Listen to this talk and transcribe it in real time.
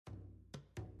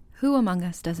Who among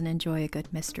us doesn't enjoy a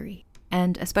good mystery?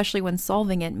 And especially when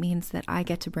solving it means that I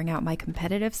get to bring out my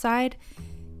competitive side,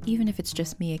 even if it's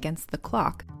just me against the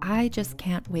clock. I just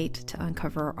can't wait to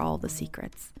uncover all the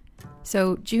secrets.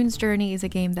 So June's Journey is a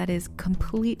game that is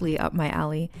completely up my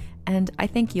alley, and I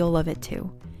think you'll love it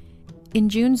too. In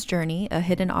June's Journey, a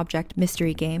hidden object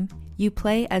mystery game, you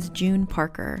play as June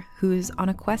Parker, who's on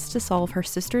a quest to solve her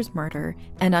sister's murder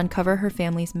and uncover her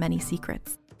family's many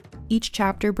secrets. Each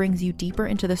chapter brings you deeper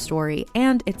into the story,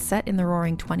 and it's set in the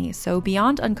Roaring '20s, so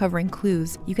beyond uncovering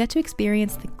clues, you get to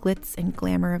experience the glitz and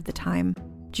glamour of the time.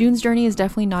 June's Journey is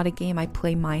definitely not a game I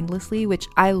play mindlessly, which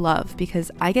I love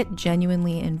because I get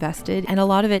genuinely invested, and a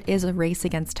lot of it is a race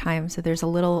against time, so there's a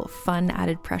little fun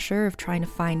added pressure of trying to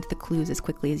find the clues as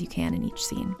quickly as you can in each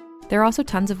scene. There are also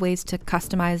tons of ways to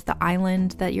customize the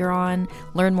island that you're on,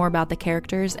 learn more about the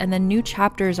characters, and then new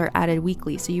chapters are added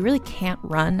weekly, so you really can't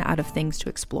run out of things to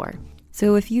explore.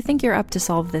 So if you think you're up to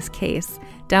solve this case,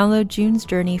 download June's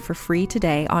Journey for free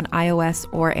today on iOS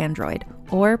or Android,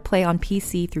 or play on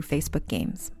PC through Facebook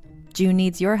Games. June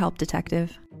needs your help,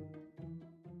 detective.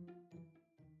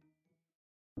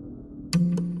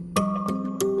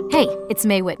 Hey, it's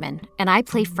Mae Whitman, and I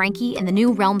play Frankie in the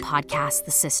new Realm podcast,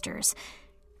 The Sisters.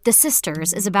 The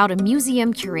Sisters is about a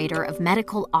museum curator of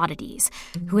medical oddities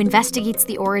who investigates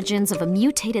the origins of a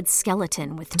mutated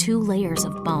skeleton with 2 layers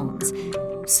of bones.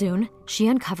 Soon, she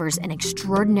uncovers an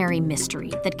extraordinary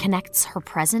mystery that connects her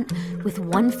present with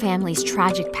one family's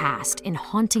tragic past in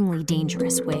hauntingly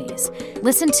dangerous ways.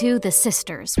 Listen to The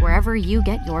Sisters wherever you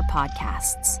get your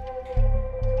podcasts.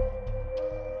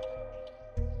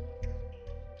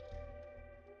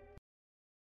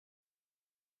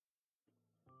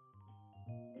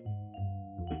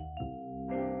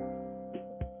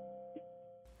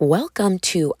 Welcome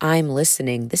to I'm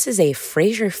Listening. This is a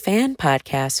Frasier fan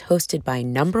podcast hosted by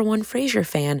number one Frasier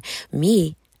fan,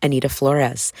 me, Anita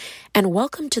Flores. And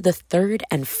welcome to the third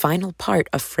and final part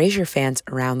of Frasier fans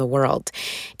around the world.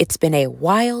 It's been a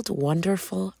wild,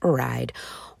 wonderful ride.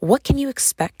 What can you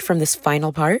expect from this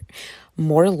final part?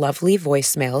 More lovely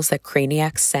voicemails that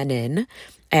Craniacs sent in.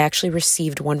 I actually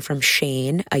received one from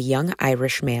Shane, a young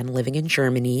Irish man living in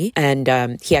Germany, and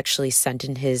he actually sent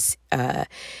in his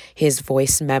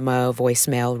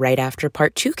voicemail right after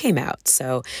part 2 came out.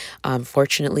 So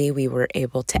fortunately, we were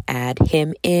able to add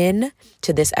him in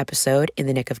to this episode in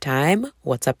the nick of time.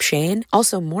 What's up, Shane?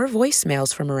 Also, more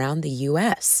voicemails from around the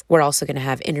U.S. We're also going to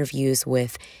have interviews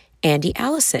with Andy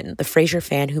Allison, the Frasier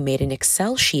fan who made an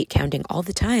Excel sheet counting all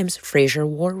the times Frasier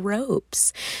wore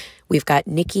robes. We've got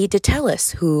Nikki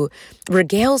DeTellis, who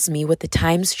regales me with the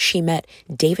times she met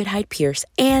David Hyde Pierce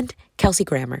and Kelsey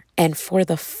Grammer. And for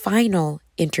the final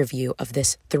interview of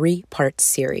this 3-part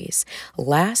series,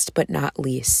 last but not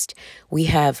least, we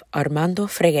have Armando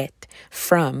Freguet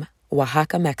from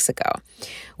Oaxaca, Mexico.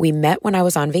 We met when I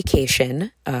was on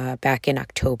vacation back in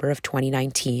October of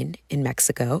 2019 in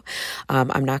Mexico.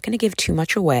 I'm not going to give too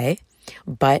much away,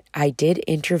 but I did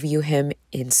interview him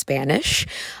in Spanish.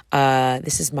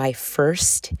 This is my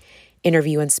first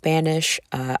interview in Spanish.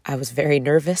 I was very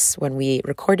nervous when we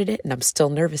recorded it, and I'm still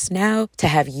nervous now to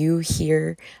have you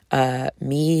hear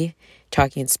me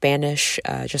talking in Spanish,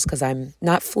 just because I'm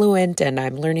not fluent and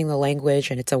I'm learning the language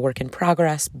and it's a work in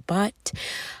progress. But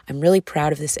I'm really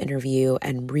proud of this interview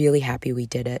and really happy we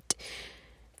did it.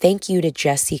 Thank you to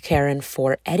Jesse Karen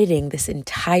for editing this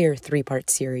entire 3-part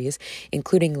series,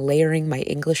 including layering my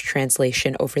English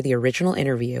translation over the original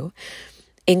interview.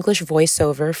 English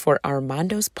voiceover for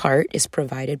Armando's part is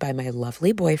provided by my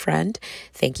lovely boyfriend.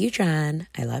 Thank you, John.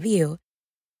 I love you.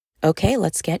 Okay,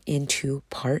 let's get into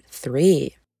part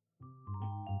 3.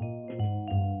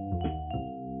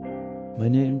 My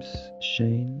name's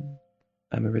Shane.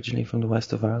 I'm originally from the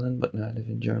west of Ireland, but now I live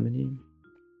in Germany.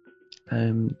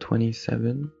 I'm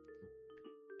 27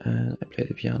 and I play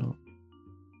the piano.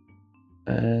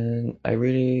 And I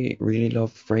really, really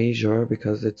love Frasier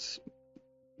because it's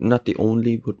not the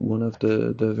only, but one of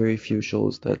the very few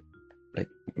shows that like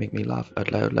make me laugh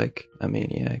out loud like a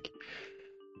maniac.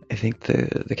 I think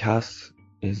the cast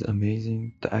is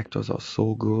amazing. The actors are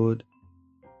so good.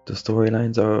 The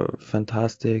storylines are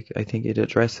fantastic. I think it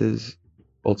addresses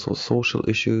also social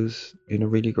issues in a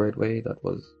really great way that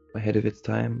was ahead of its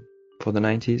time for the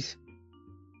 90s.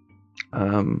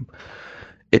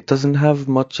 It doesn't have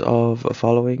much of a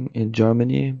following in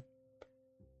Germany,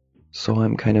 so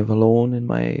I'm kind of alone in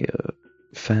my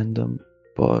fandom.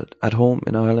 But at home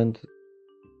in Ireland,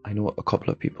 I know a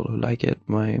couple of people who like it.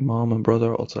 My mom and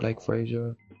brother also like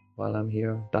Frasier. While I'm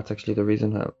here, that's actually the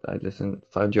reason I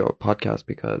found your podcast,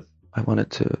 because I wanted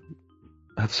to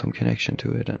have some connection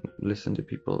to it and listen to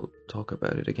people talk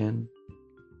about it again.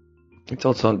 It's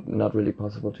also not really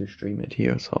possible to stream it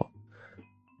here, so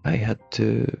I had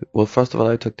to. Well, first of all,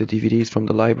 I took the DVDs from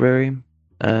the library,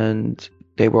 and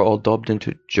they were all dubbed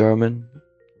into German,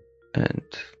 and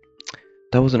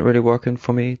that wasn't really working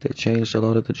for me. They changed a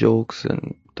lot of the jokes,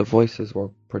 and the voices were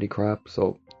pretty crap,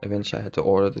 so eventually I had to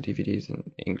order the DVDs in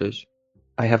English.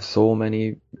 I have so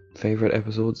many favorite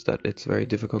episodes that it's very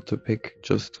difficult to pick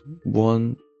just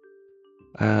one.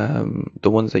 The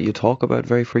ones that you talk about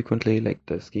very frequently, like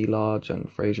the ski lodge and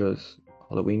Frasier's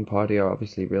Halloween party, are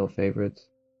obviously real favorites.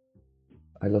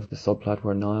 I love the subplot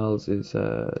where Niles is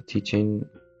teaching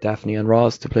Daphne and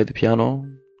Ross to play the piano,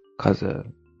 because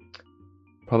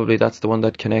probably that's the one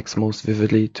that connects most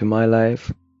vividly to my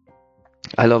life.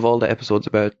 I love all the episodes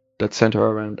about that center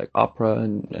around like opera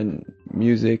and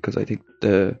music, because I think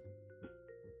the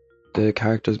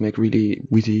characters make really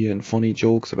witty and funny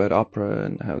jokes about opera,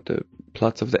 and how the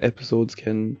plots of the episodes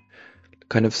can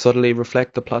kind of subtly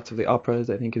reflect the plots of the operas.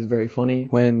 I think is very funny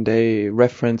when they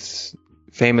reference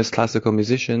famous classical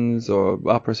musicians or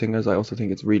opera singers. I also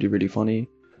think it's really, really funny,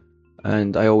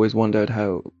 and I always wondered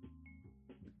how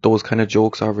those kind of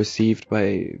jokes are received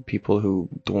by people who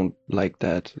don't like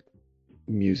that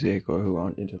music or who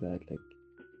aren't into that. Like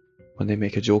when they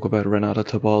make a joke about Renata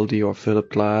Tebaldi or Philip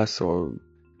Glass or,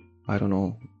 I don't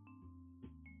know,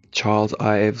 Charles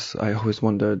Ives, I always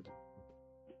wondered,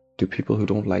 do people who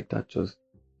don't like that just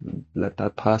let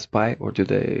that pass by, or do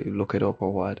they look it up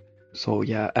or what? So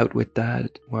yeah, Out With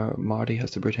That, where Marty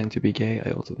has to pretend to be gay,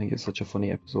 I also think it's such a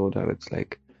funny episode, how it's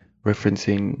like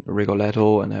referencing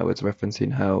Rigoletto, and how it's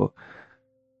referencing how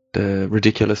the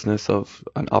ridiculousness of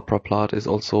an opera plot is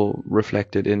also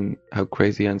reflected in how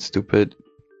crazy and stupid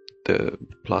the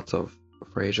plots of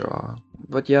Frasier are.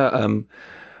 But yeah,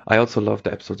 I also love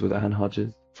the episodes with Anne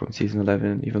Hodges from season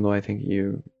 11, even though I think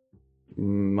you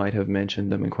might have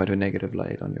mentioned them in quite a negative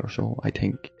light on your show. I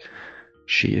think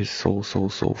she is so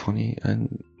funny,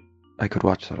 and I could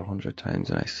watch that 100 times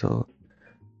and I still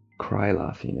cry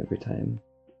laughing every time.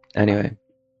 Anyway,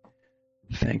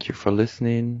 thank you for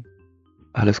listening.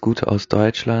 Alles Gute aus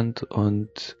Deutschland,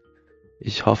 und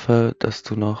ich hoffe, dass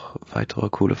du noch weitere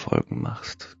coole Folgen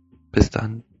machst. Bis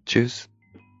dann. Tschüss.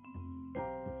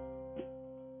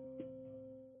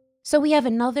 So we have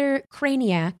another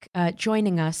Craniac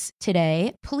joining us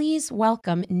today. Please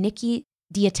welcome Nikki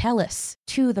Diatelis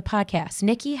to the podcast.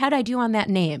 Nikki, how'd I do on that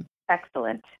name?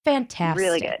 Excellent. Fantastic.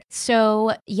 Really good.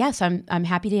 So yes, I'm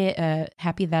happy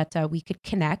that we could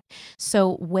connect.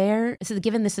 So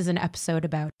given this is an episode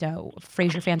about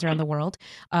Frasier fans around the world,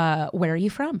 where are you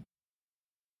from?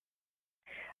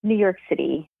 New York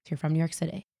City. You're from New York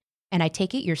City. And I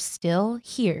take it you're still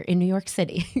here in New York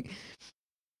City.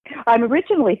 I'm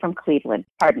originally from Cleveland.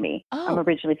 Pardon me. Oh. I'm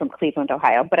originally from Cleveland,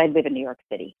 Ohio, but I live in New York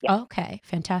City. Yeah. Okay.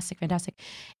 Fantastic.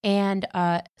 And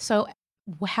so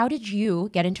how did you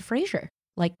get into Frasier?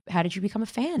 Like, how did you become a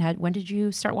fan? When did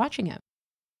you start watching it?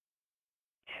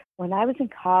 When I was in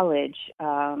college,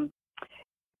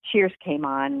 Cheers came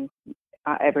on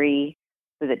every,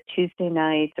 was it Tuesday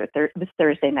nights or it was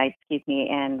Thursday nights, excuse me,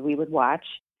 and we would watch.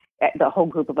 The whole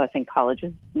group of us in college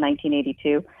was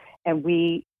 1982, and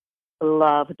we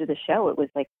loved the show. It was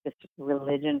like this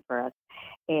religion for us.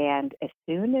 And as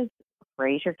soon as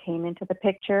Frasier came into the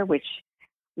picture, which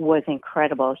was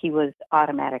incredible, he was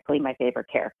automatically my favorite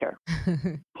character.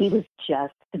 He was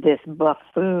just this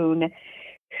buffoon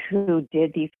who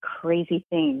did these crazy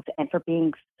things. And for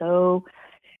being so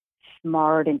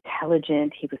smart,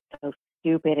 intelligent, he was so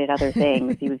stupid at other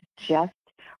things. He was just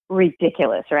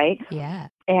ridiculous, right? Yeah.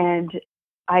 And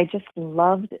I just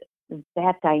loved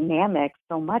that dynamic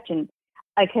so much, and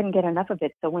I couldn't get enough of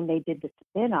it. So when they did the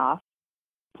spin-off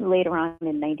later on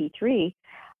in 93,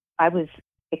 I was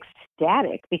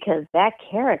ecstatic because that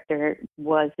character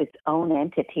was its own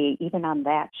entity, even on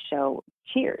that show,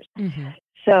 Cheers. Mm-hmm.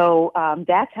 So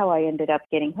that's how I ended up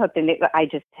getting hooked, and I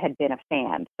just had been a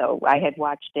fan. So I had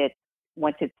watched it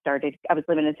once it started. I was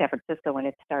living in San Francisco when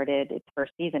it started its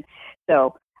first season.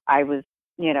 So I was,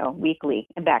 weekly.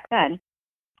 And back then,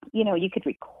 you could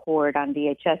record on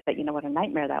VHS, but you know what a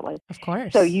nightmare that was. Of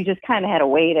course. So you just kind of had to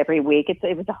wait every week.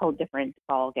 It was a whole different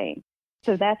ball game.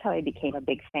 So that's how I became a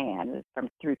big fan,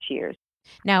 through Cheers.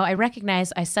 Now, I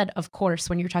recognize I said, of course,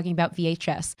 when you're talking about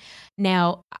VHS.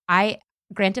 Now,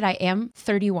 granted, I am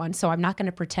 31, so I'm not going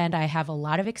to pretend I have a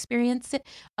lot of experience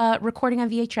recording on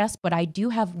VHS, but I do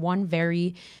have one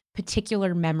very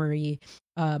particular memory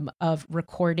of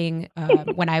recording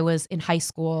when I was in high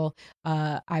school.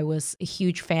 I was a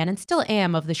huge fan and still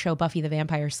am of the show Buffy the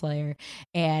Vampire Slayer.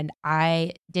 And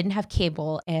I didn't have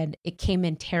cable, and it came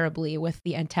in terribly with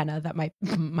the antenna that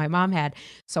my mom had.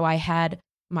 So I had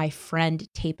my friend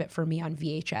tape it for me on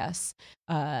VHS.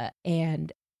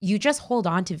 And you just hold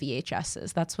on to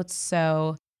VHSs. That's what's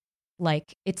so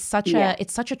like, it's such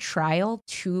a trial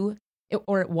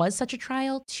or it was such a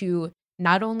trial to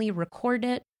not only record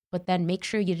it, but then make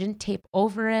sure you didn't tape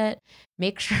over it,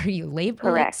 make sure you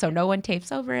label it so no one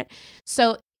tapes over it.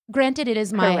 So granted, it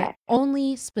is my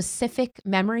only specific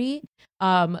memory,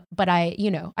 but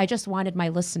I just wanted my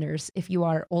listeners, if you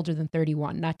are older than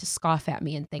 31, not to scoff at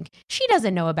me and think, she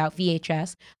doesn't know about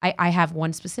VHS. I have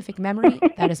one specific memory.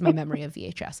 That is my memory of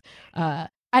VHS. I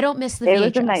don't miss the VHS. It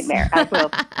was a nightmare. I will.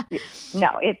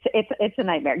 No, it's a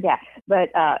nightmare. Yeah, but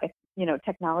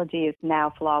technology is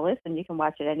now flawless, and you can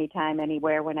watch it anytime,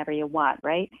 anywhere, whenever you want.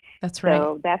 Right. That's right.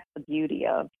 So that's the beauty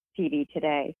of TV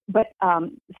today. But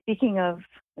speaking of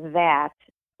that,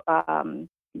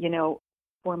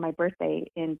 for my birthday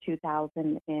in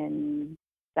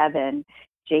 2007,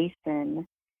 Jason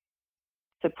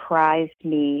surprised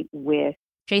me with.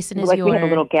 Jason is we had a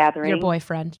little gathering. Your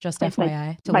boyfriend, just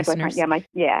FYI to listeners. Boyfriend,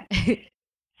 yeah.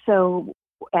 So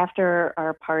after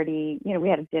our party, we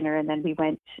had a dinner, and then we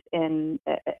went in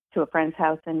to a friend's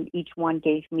house, and each one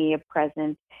gave me a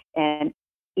present, and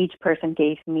each person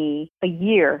gave me a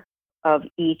year of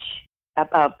each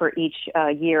for each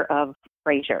year of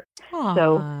Frasier. Aww.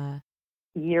 So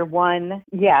year one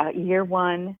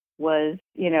was,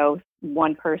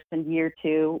 one person. Year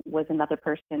two was another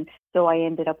person. So I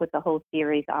ended up with the whole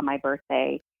series on my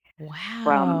birthday. Wow.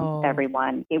 From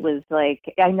everyone. It was like,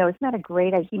 I know it's not a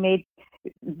great, he made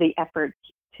the effort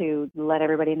to let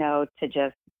everybody know to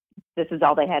just, this is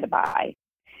all they had to buy.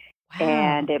 Wow.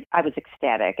 And I was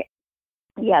ecstatic.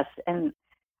 Yes. And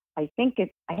I think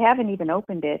I haven't even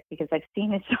opened it because I've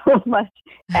seen it so much.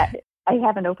 I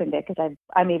haven't opened it because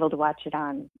I'm able to watch it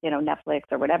on, Netflix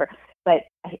or whatever. But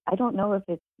I don't know if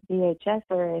it's VHS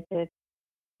or if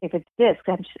it's disc.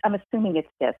 I'm assuming it's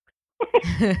disc.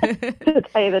 To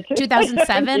tell you the truth, 2007.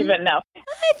 I don't even know.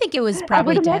 I think it was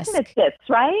probably I would imagine it's discs,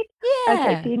 right? Yeah.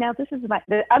 Okay. See, now this is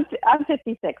I'm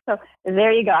 56, so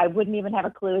there you go. I wouldn't even have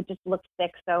a clue. It just looks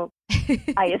thick, so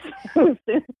I assume.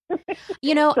 So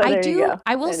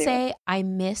I will say I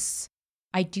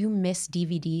do miss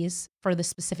DVDs for the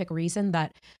specific reason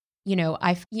that,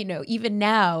 even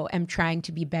now I'm trying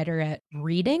to be better at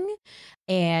reading.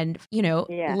 And,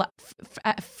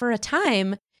 for a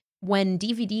time when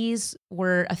DVDs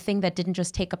were a thing that didn't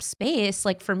just take up space,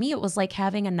 like for me, it was like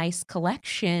having a nice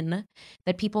collection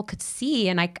that people could see.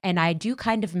 And I do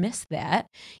kind of miss that,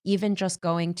 even just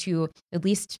going to at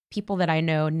least people that I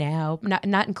know now,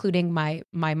 not including my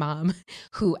mom,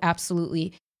 who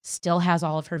absolutely still has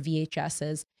all of her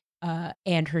VHSs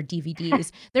and her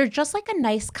DVDs. They're just like a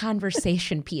nice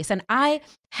conversation piece. And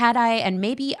and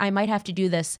maybe I might have to do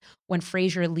this when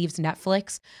Frasier leaves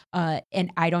Netflix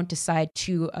and I don't decide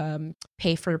to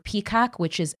pay for Peacock,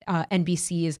 which is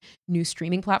NBC's new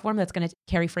streaming platform that's going to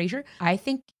carry Frasier. I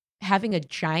think having a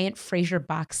giant Frasier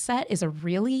box set is a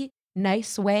really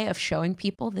nice way of showing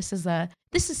people this is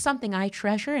something I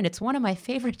treasure, and it's one of my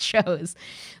favorite shows.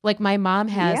 Like my mom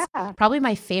has probably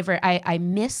my favorite. I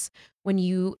miss when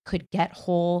you could get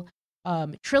whole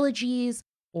trilogies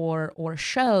or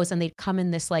shows, and they'd come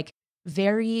in this like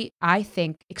very, I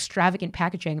think, extravagant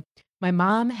packaging. My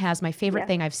mom has my favorite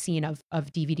thing I've seen of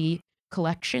DVD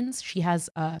collections. She has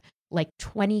like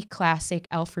 20 classic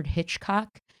Alfred Hitchcock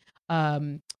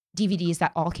DVDs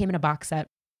that all came in a box set.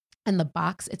 And the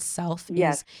box itself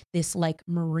is this like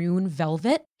maroon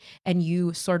velvet, and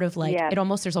you sort of like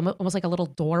there's almost like a little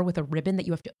door with a ribbon that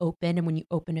you have to open, and when you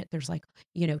open it, there's like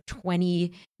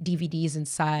 20 DVDs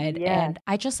inside, and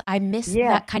I miss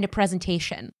that kind of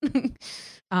presentation.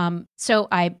 So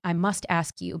I must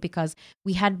ask you, because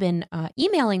we had been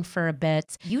emailing for a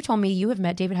bit. You told me you have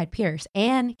met David Hyde Pierce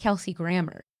and Kelsey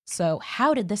Grammer. So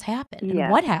how did this happen?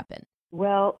 And what happened?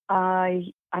 Well,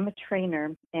 I'm a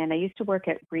trainer, and I used to work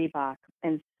at Reebok.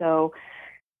 And so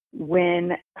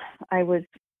when I was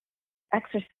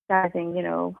exercising,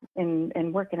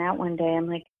 and working out one day, I'm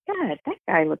like, God, that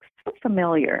guy looks so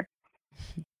familiar.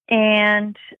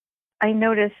 And I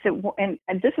noticed and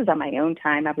this is on my own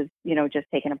time. I was, just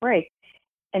taking a break.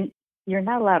 And you're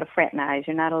not allowed to fraternize.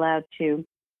 You're not allowed to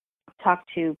talk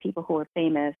to people who are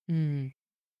famous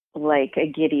like a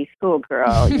giddy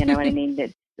schoolgirl. You know what I mean?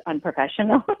 It's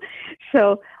unprofessional.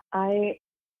 So I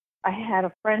had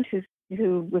a friend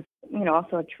who was,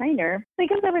 also a trainer. So he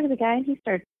goes over to the guy and he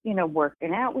starts,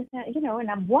 working out with that, and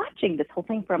I'm watching this whole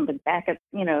thing from the back of,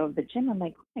 the gym. I'm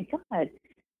like, oh my God,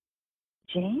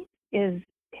 James is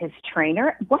his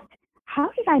trainer? What? How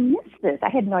did I miss this? I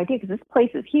had no idea, because this place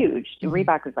is huge. The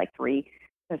Reebok is like 6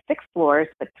 floors,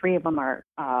 but 3 of them are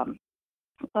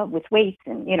with weights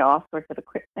and, all sorts of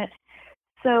equipment.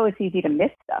 So it's easy to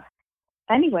miss stuff.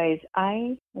 Anyways,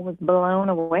 I was blown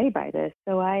away by this.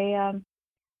 So I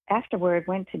afterward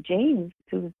went to James,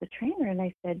 who was the trainer, and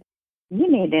I said,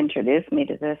 "You need to introduce me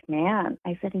to this man."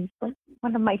 I said, "He's like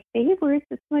one of my favorites.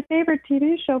 It's my favorite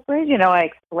TV show, Frasier." I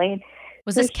explained.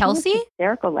 Was So this she was Kelsey?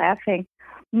 hysterical laughing.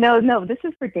 No, this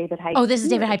is for David Hyde. Oh, this is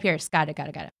David Pierce, Hyde Pierce. Got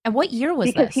it. And what year was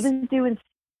because this? he was doing.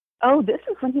 This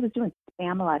is when he was doing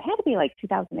Spamalot. It had to be like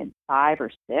 2005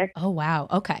 or 6. Oh, wow.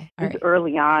 Okay. It All was right.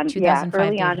 early on. 2005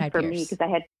 Early David on Hyde for me Pierce.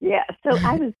 because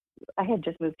So I had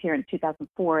just moved here in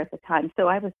 2004 at the time, so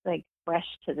I was like fresh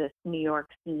to this New York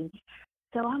scene.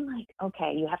 So I'm like,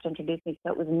 okay, you have to introduce me.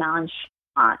 So it was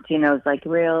nonchalant, it's like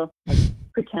real, like,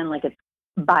 pretend like it's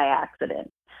by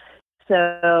accident.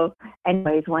 So,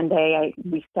 anyways, one day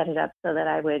we set it up so that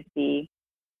I would be,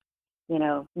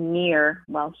 near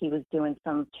while he was doing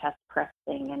some chest press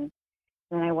thing, and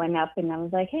then I went up and I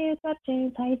was like, "Hey, what's up,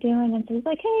 James? How you doing?" And so he's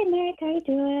like, "Hey, Nick, how you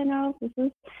doing? Oh, this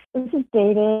is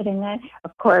David." And then,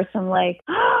 of course, I'm like,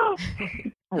 I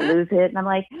lose it, and I'm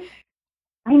like,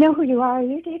 "I know who you are.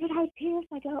 You're David Hyde Pierce."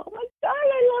 I go, "Oh my God,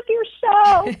 I love your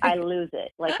show." I lose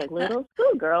it like a little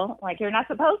schoolgirl, like you're not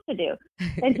supposed to do.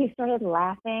 And he started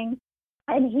laughing,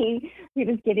 and he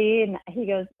was giddy, and he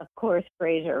goes, "Of course,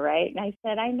 Frasier, right?" And I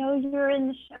said, "I know you're in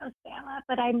the show, Stella,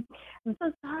 but I'm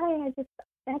so sorry.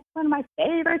 That's one of my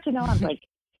favorites." I'm like,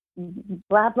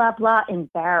 blah blah blah,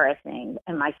 embarrassing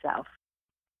myself.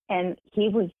 And he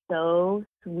was so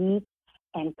sweet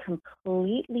and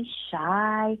completely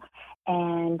shy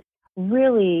and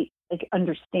really like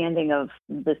understanding of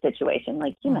the situation.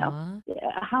 Like,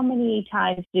 how many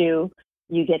times do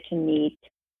you get to meet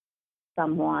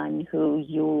someone who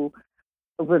you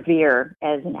revere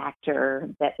as an actor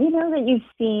that that you've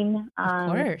seen?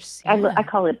 Of course, yeah. I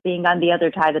call it being on the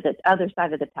other side of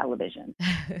the television.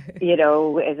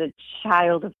 As a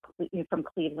child from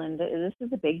Cleveland, this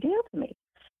is a big deal to me.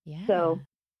 Yeah. So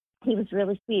he was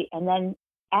really sweet. And then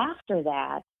after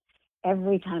that,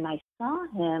 every time I saw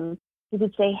him, he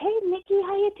would say, "Hey, Nikki,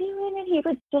 how you doing?" And he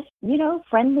would just,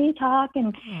 friendly talk.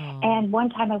 And one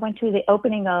time I went to the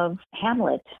opening of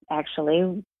Hamlet,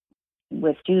 actually,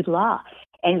 with Jude Law.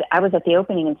 And I was at the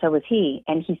opening, and so was he.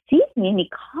 And he sees me, and he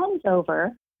comes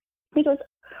over. He goes,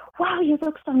 "Wow, you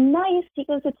look so nice." He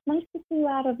goes, "It's nice to see you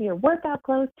out of your workout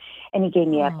clothes." And he gave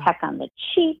me a peck on the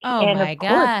cheek. Oh, and my of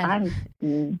course, God.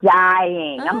 I'm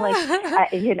dying. I'm like,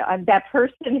 I'm that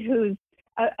person who's,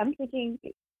 I'm thinking,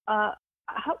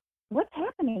 what's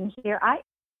happening here?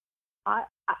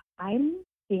 I'm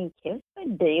being kissed by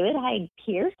David Hyde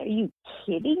Pierce. Are you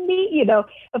kidding me?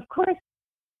 Of course,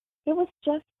 it was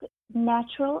just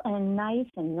natural and nice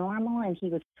and normal, and he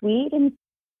was sweet and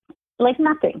like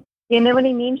nothing. You know what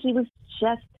I mean? He was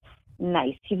just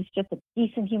nice. He was just a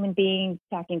decent human being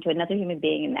talking to another human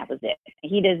being, and that was it.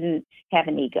 He doesn't have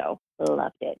an ego.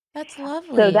 Loved it. That's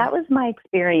lovely. So that was my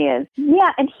experience.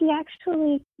 Yeah, and he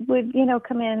actually would,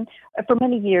 come in for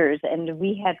many years, and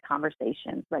we had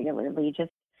conversations regularly,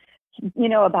 just,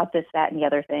 about this, that, and the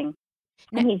other thing.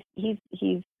 And he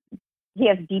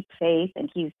has deep faith, and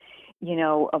he's,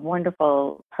 a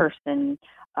wonderful person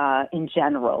in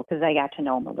general, because I got to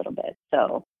know him a little bit.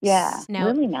 So yeah, Now,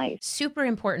 really nice. super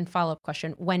important follow-up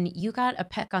question. When you got a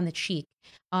peck on the cheek,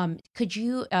 could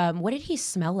you, what did he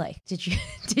smell like? Did you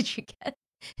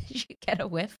get a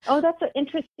whiff? Oh, that's an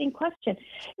interesting question.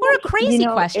 Or a crazy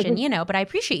question, was, but I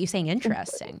appreciate you saying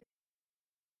interesting.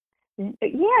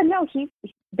 Yeah, no,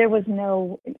 there was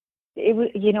no, it was,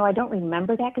 I don't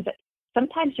remember that, because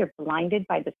sometimes you're blinded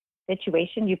by the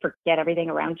situation. You forget everything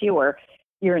around you, or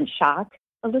you're in shock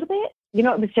a little bit. It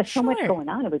was just so much going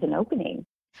on. It was an opening.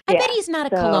 I bet he's not a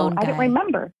cologne guy. I don't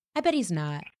remember. I bet he's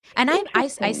not. And I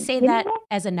say that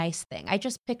as a nice thing. I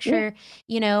just picture,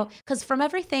 because from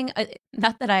everything,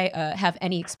 not that I have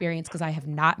any experience because I have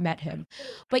not met him,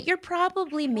 but you're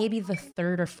probably maybe the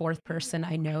third or fourth person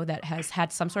I know that has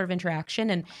had some sort of interaction.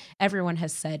 And everyone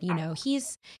has said,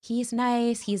 he's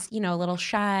nice, he's, a little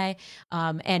shy.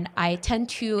 And I tend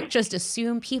to just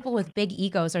assume people with big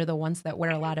egos are the ones that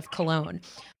wear a lot of cologne.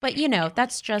 But,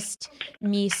 that's just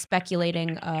me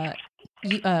speculating,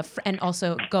 and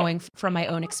also going from my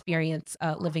own experience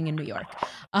living in New York.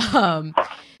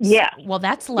 Well,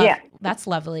 that's that's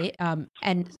lovely.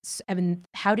 And I mean,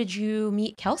 how did you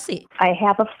meet Kelsey? I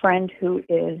have a friend who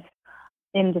is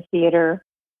in the theater.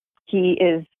 He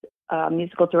is a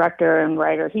musical director and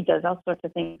writer. He does all sorts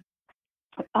of things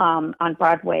on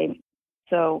Broadway.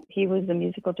 So he was the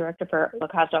musical director for La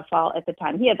Cage aux Folles at the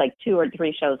time. He had like 2 or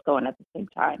 3 shows going at the same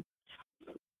time.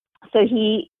 So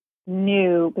he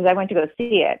knew, because I went to go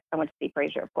see it. I went to see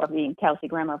Frasier, of course, being Kelsey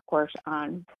Grammer, of course,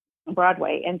 on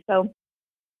Broadway. And so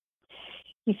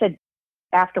he said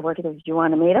afterward, he goes, "Do you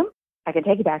want to meet him? I can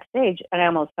take you backstage." And I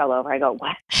almost fell over. I go,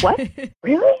 "What? What?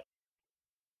 Really?"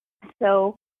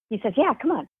 So he says, "Yeah,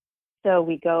 come on." So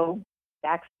we go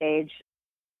backstage,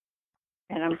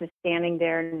 and I'm just standing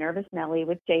there, nervous Nelly,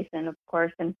 with Jason, of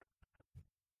course.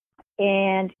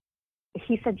 And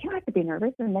he said, "You don't have to be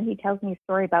nervous." And then he tells me a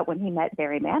story about when he met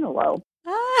Barry Manilow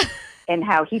and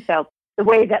how he felt the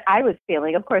way that I was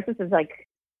feeling. Of course, this is like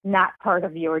not part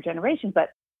of your generation, but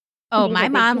Oh, these my are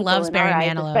big mom people loves in our Barry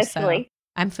eyes, Manilow, especially. so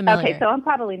I'm familiar. Okay, so I'm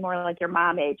probably more like your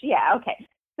mom age. Yeah, okay.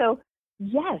 So,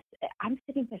 yes, I'm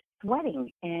sitting there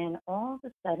sweating, and all of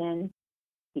a sudden,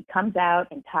 he comes out,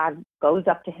 and Todd goes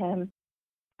up to him,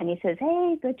 and he says,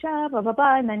 "Hey, good job, blah, blah,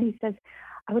 blah." And then he says,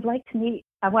 I would like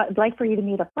for you to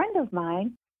meet a friend of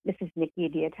mine. This is Nikki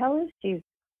Diatellis. She's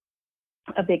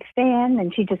a big fan,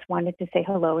 and she just wanted to say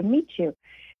hello and meet you."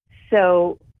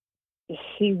 So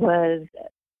he was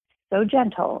so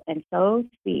gentle and so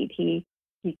sweet. He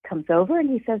comes over and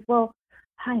he says, "Well,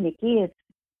 hi, Nikki. It's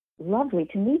lovely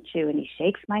to meet you." And he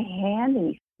shakes my hand and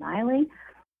he's smiling.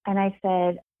 And I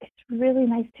said, "It's really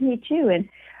nice to meet you." And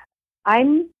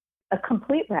I'm a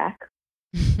complete wreck.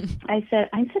 I said,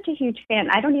 "I'm such a huge fan.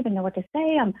 I don't even know what to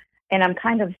say. I'm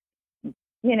kind of,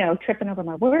 tripping over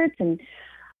my words. And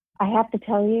I have to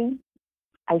tell you,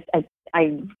 I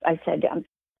said,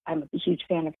 I'm a huge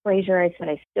fan of Frasier." I said,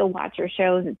 "I still watch your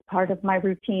shows. It's part of my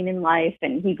routine in life."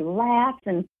 And he laughed.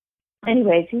 And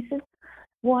anyways, he says,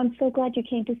 "Well, I'm so glad you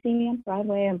came to see me on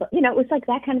Broadway." And, it was like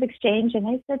that kind of exchange. And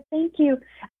I said, "Thank you."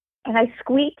 And I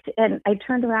squeaked and I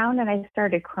turned around and I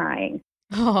started crying.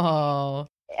 Oh.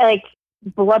 Like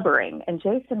blubbering. And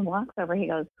Jason walks over. He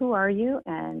goes, "Who are you?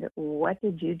 And what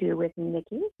did you do with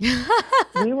Nikki?"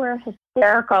 We were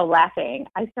hysterical laughing.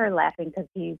 I started laughing because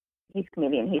he's a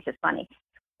comedian. He's just funny.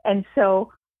 And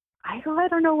so I go, "I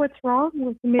don't know what's wrong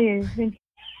with me." And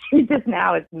he just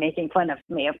now is making fun of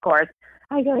me, of course.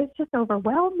 I go, "It's just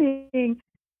overwhelming."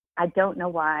 I don't know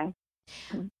why.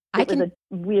 It was a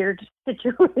weird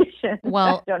situation.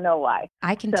 Well, I don't know why.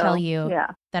 I can tell you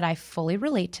that I fully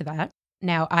relate to that.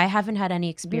 Now, I haven't had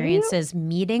any experiences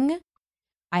meeting.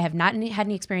 I have not had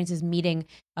any experiences meeting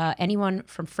anyone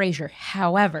from Frasier.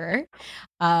 However,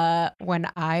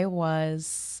 when I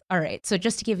was, all right, so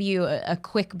just to give you a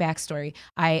quick backstory,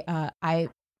 I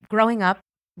growing up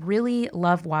really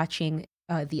loved watching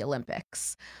the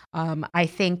Olympics. I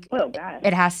think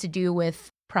it has to do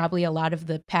with probably a lot of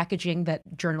the packaging that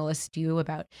journalists do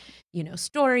about,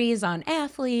 stories on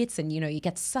athletes and, you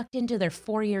get sucked into their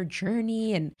 4-year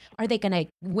journey and are they going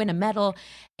to win a medal?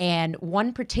 And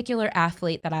one particular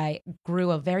athlete that I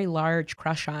grew a very large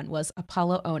crush on was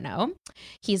Apollo Ono.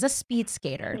 He's a speed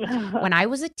skater. When I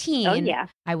was a teen,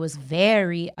 I was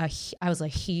a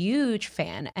huge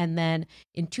fan. And then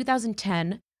in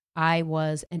 2010, I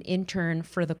was an intern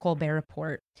for the Colbert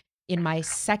Report. In my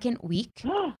second week,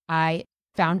 I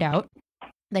found out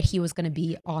that he was going to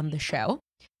be on the show.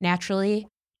 Naturally,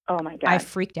 oh my God, I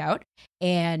freaked out.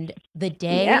 And the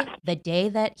day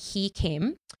that he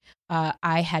came,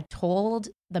 I had told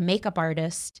the makeup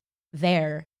artist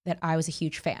there that I was a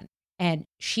huge fan. And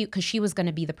because she was going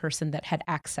to be the person that had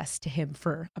access to him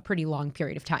for a pretty long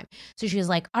period of time. So she was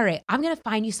like, "All right, I'm going to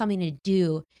find you something to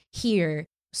do here.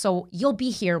 So you'll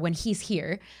be here when he's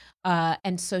here."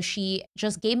 And so she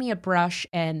just gave me a brush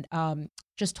and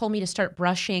just told me to start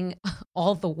brushing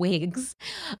all the wigs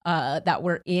that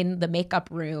were in the makeup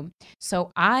room.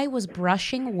 So I was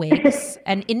brushing wigs.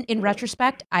 And in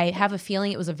retrospect, I have a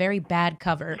feeling it was a very bad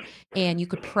cover. And you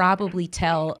could probably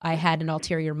tell I had an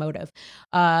ulterior motive.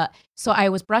 So I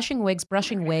was brushing wigs.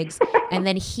 And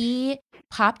then he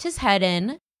popped his head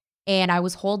in. And I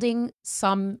was holding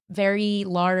some very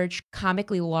large,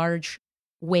 comically large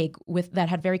wig that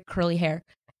had very curly hair.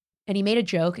 And he made a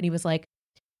joke and he was like,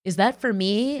 "Is that for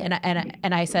me?" And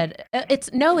I said,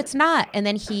 it's not." And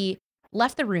then he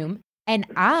left the room and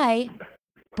I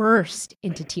burst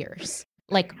into tears,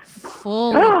 like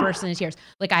fully burst into tears.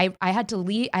 Like I had to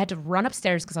leave. I had to run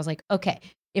upstairs because I was like, okay,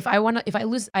 I don't want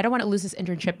to lose this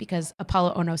internship because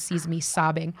Apollo Ono sees me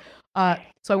sobbing.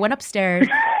 So I went upstairs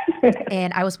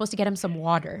and I was supposed to get him some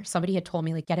water. Somebody had told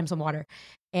me, like, get him some water.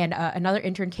 And another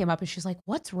intern came up and she was like,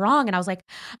 "What's wrong?" And I was like,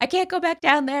 "I can't go back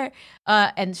down there."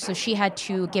 And so she had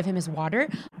to give him his water.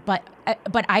 But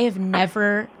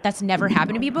that's never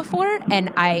happened to me before.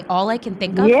 And all I can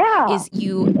think of is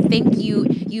you think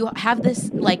you have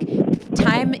this like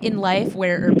time in life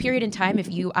or period in time, if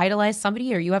you idolize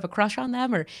somebody or you have a crush on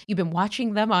them or you've been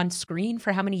watching them on screen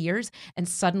for how many years and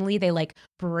suddenly they like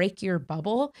break your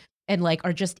bubble. and like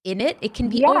are just in it, it can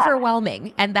be Yeah.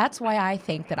 overwhelming. And that's why I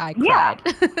think that I Yeah.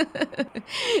 cried.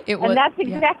 It was, And that's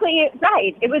exactly it.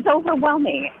 Right. It was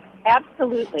overwhelming.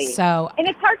 Absolutely. So, and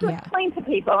it's hard to yeah. explain to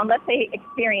people unless they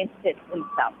experienced it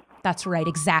themselves. That's right,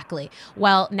 exactly.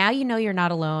 Well, now you know you're not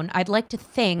alone. I'd like to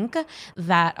think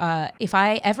that if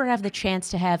I ever have the chance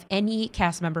to have any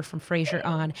cast member from Frasier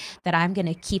on, that I'm going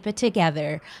to keep it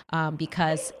together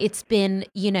because it's been,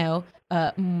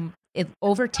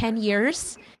 over 10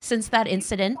 years since that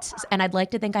incident. And I'd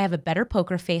like to think I have a better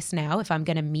poker face now if I'm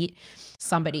going to meet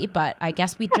somebody. But I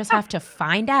guess we just have to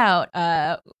find out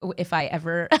if I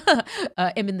ever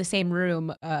am in the same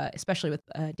room, especially with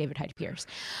David Hyde Pierce.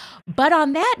 But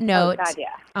on that note,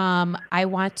 I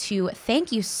want to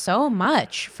thank you so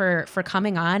much for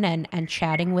coming on and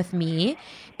chatting with me.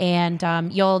 And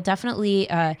you'll definitely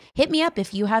hit me up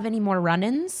if you have any more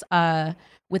run-ins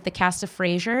with the cast of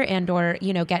Frasier or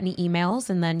get any emails,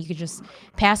 and then you could just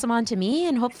pass them on to me,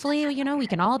 and hopefully, we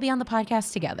can all be on the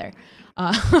podcast together.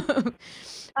 I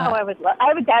would.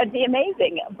 That would be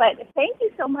amazing. But thank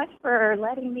you so much for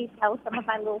letting me tell some of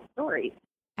my little stories.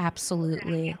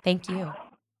 Absolutely. Thank you.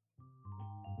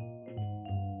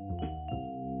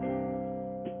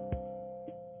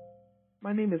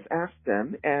 My name is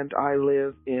Ashton, and I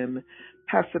live in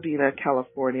Pasadena,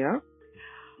 California.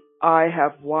 I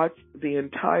have watched the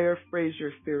entire Frasier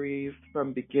series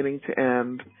from beginning to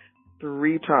end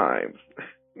 3 times.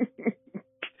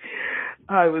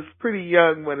 I was pretty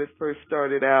young when it first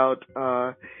started out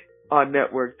on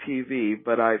network TV,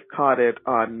 but I've caught it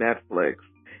on Netflix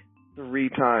 3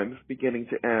 times beginning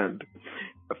to end.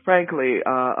 Frankly,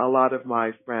 a lot of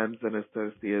my friends and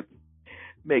associates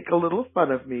make a little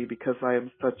fun of me because I am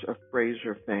such a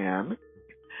Frasier fan.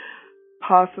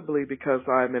 Possibly because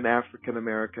I'm an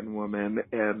African-American woman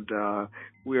and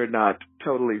we're not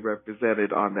totally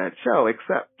represented on that show,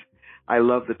 except I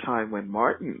love the time when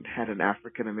Martin had an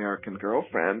African-American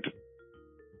girlfriend.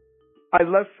 I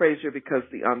love Frasier because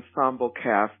the ensemble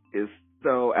cast is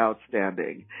so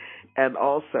outstanding, and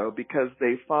also because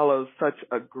they follow such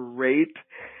a great,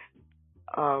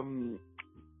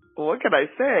 what can I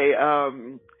say?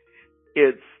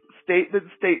 It's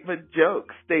statement,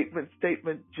 joke.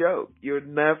 You're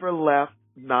never left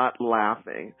not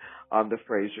laughing on the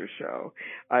Frasier show.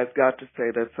 I've got to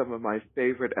say that some of my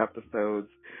favorite episodes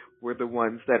were the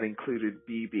ones that included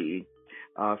BB,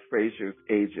 Frasier's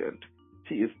agent.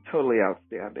 She is totally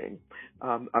outstanding.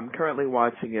 I'm currently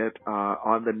watching it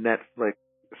on the Netflix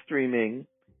streaming,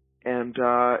 and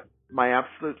my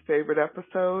absolute favorite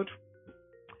episode,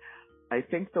 I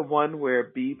think the one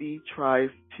where BB tries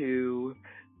to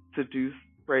seduce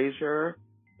Frasier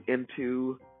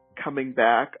into coming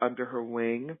back under her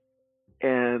wing,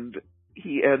 and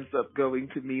he ends up going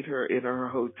to meet her in her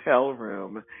hotel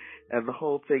room, and the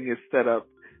whole thing is set up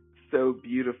so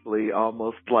beautifully,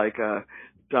 almost like a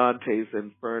Dante's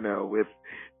Inferno, with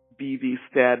BB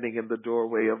standing in the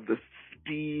doorway of the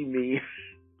steamy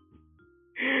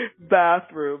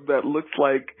bathroom that looks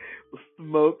like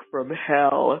smoke from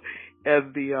hell,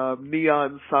 and the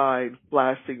neon sign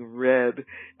flashing red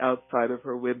outside of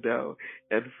her window,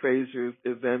 and Frasier's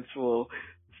eventual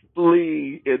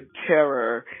flee in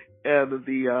terror, and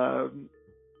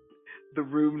the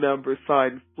room number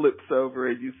sign flips over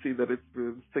and you see that it's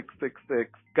room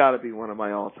 666. Gotta be one of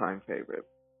my all-time favorites.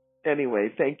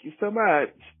 Anyway, thank you so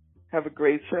much. Have a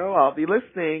great show. I'll be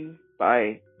listening.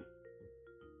 Bye.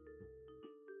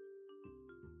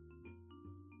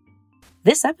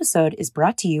 This episode is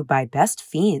brought to you by Best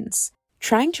Fiends.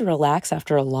 Trying to relax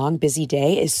after a long, busy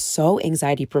day is so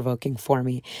anxiety-provoking for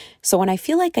me. So when I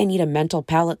feel like I need a mental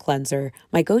palate cleanser,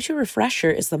 my go-to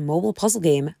refresher is the mobile puzzle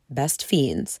game Best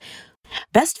Fiends.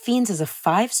 Best Fiends is a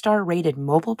 5-star rated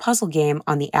mobile puzzle game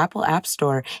on the Apple App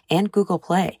Store and Google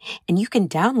Play, and you can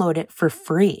download it for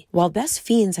free. While Best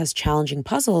Fiends has challenging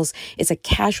puzzles, it's a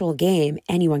casual game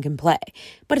anyone can play,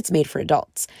 but it's made for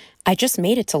adults. I just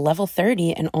made it to level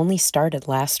 30 and only started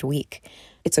last week.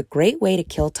 It's a great way to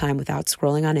kill time without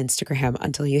scrolling on Instagram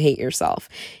until you hate yourself.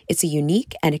 It's a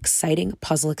unique and exciting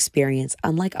puzzle experience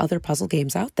unlike other puzzle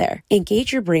games out there.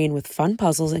 Engage your brain with fun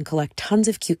puzzles and collect tons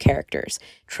of cute characters.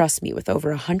 Trust me, with over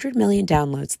 100 million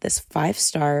downloads, this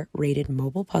 5-star rated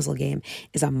mobile puzzle game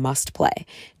is a must-play.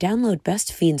 Download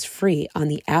Best Fiends free on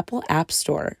the Apple App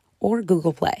Store or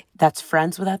Google Play. That's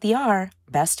friends without the R,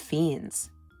 Best Fiends.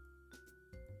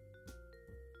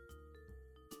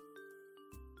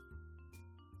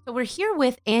 So we're here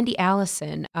with Andy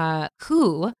Allison,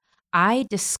 who I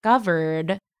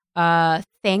discovered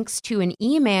thanks to an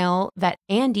email that,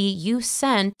 Andy, you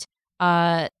sent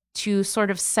to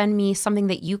sort of send me something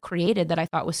that you created that I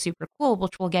thought was super cool,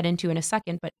 which we'll get into in a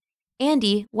second. But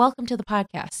Andy, welcome to the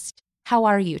podcast. How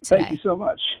are you today? Thank you so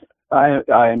much.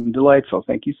 I'm delightful.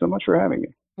 Thank you so much for having me.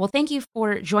 Well, thank you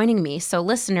for joining me. So,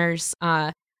 listeners,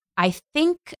 I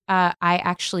think I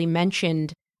actually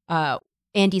mentioned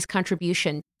Andy's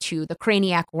contribution to the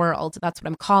Craniac world. That's what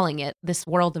I'm calling it, this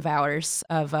world of ours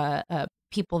of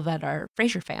people that are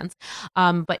Frasier fans.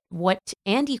 But what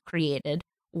Andy created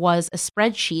was a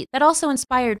spreadsheet that also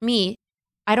inspired me.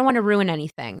 I don't want to ruin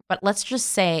anything, but let's just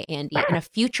say, Andy, in a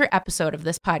future episode of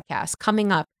this podcast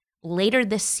coming up later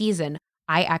this season,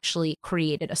 I actually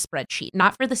created a spreadsheet,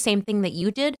 not for the same thing that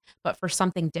you did, but for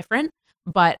something different.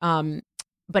 But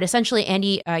essentially,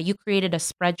 Andy, you created a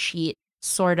spreadsheet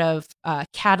sort of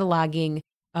cataloging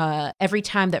every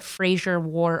time that Frasier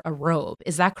wore a robe.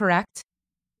 Is that correct?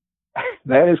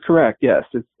 That is correct. Yes,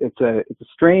 it's a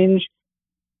strange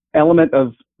element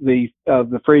of the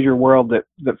Frasier world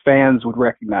that fans would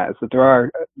recognize, that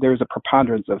there's a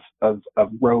preponderance of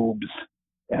robes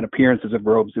and appearances of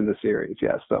robes in the series.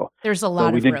 Yes, so there's a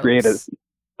lot of robes.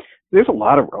 There's a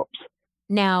lot of robes.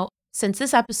 Now, since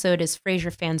this episode is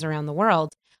Frasier fans around the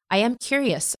world, I am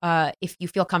curious if you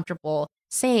feel comfortable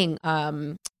saying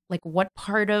like what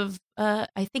part of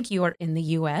I think you are in the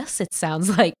U.S. It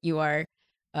sounds like you are.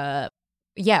 Where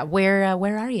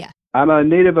are you? I'm a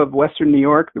native of Western New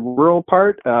York, the rural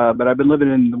part, but I've been living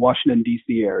in the Washington,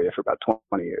 D.C. area for about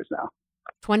 20 years now.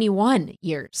 21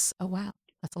 years. Oh, wow.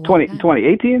 That's a long time.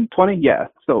 18, 20? Yeah.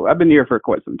 So I've been here for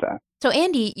quite some time. So,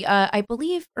 Andy, I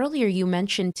believe earlier you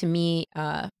mentioned to me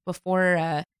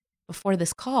before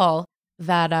this call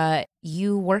that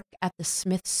you work at the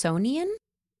Smithsonian?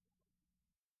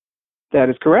 That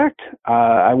is correct.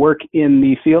 I work in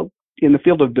the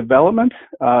field of development.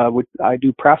 I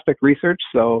do prospect research,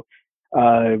 so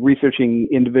researching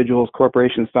individuals,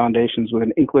 corporations, foundations with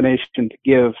an inclination to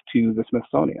give to the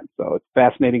Smithsonian. So it's a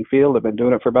fascinating field. I've been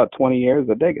doing it for about 20 years.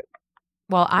 I dig it.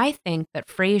 Well, I think that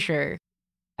Frasier,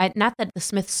 not that the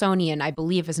Smithsonian, I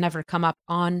believe, has never come up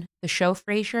on the show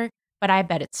Frasier, but I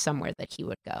bet it's somewhere that he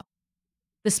would go.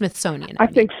 The Smithsonian. I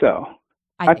think so.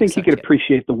 I think he could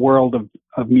appreciate the world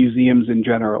of museums in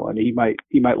general, and he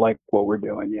might like what we're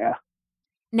doing. Yeah.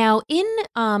 Now, in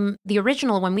the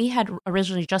original, when we had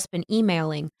originally just been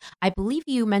emailing, I believe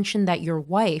you mentioned that your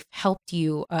wife helped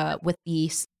you with the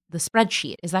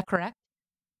spreadsheet. Is that correct?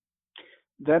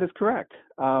 That is correct.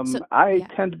 I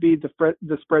tend to be the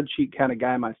spreadsheet kind of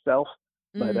guy myself,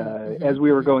 but as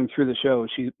we were going through the show,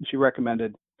 she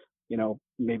recommended,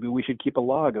 maybe we should keep a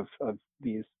log of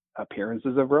these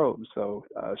appearances of robes. So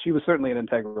she was certainly an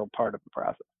integral part of the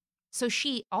process. So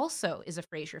she also is a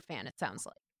Frasier fan, it sounds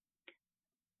like.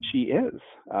 She is.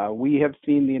 We have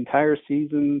seen the entire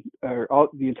season, the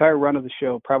entire run of the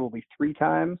show probably 3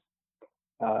 times.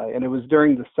 And it was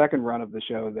during the second run of the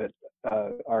show that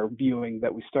our viewing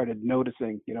that we started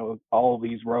noticing, all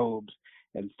these robes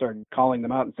and started calling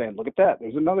them out and saying, look at that,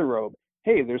 there's another robe.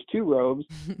 Hey, there's 2 robes.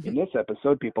 In this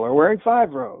episode, people are wearing 5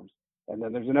 robes. And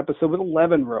then there's an episode with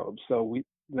 11 robes. So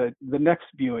the next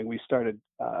viewing, we started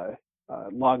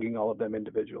logging all of them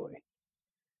individually.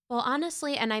 Well,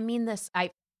 honestly, and I mean this,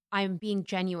 I'm being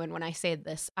genuine when I say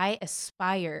this. I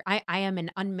aspire, I am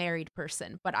an unmarried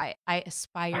person, but I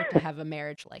aspire to have a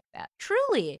marriage like that.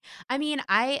 Truly. I mean,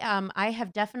 I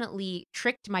have definitely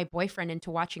tricked my boyfriend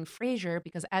into watching Frasier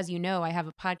because, as you know, I have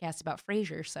a podcast about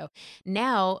Frasier. So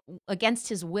now, against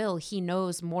his will, he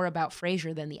knows more about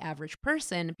Frasier than the average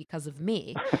person because of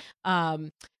me.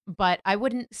 But I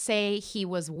wouldn't say he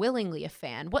was willingly a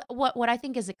fan. What I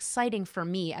think is exciting for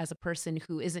me as a person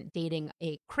who isn't dating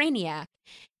a craniac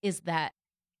is that,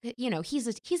 he's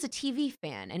a TV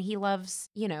fan and he loves,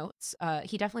 he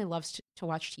definitely loves to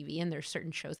watch TV, and there's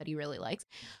certain shows that he really likes.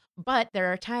 But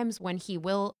there are times when he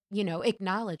will,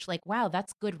 acknowledge like, wow,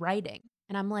 that's good writing.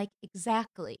 And I'm like,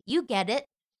 exactly, you get it.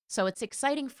 So it's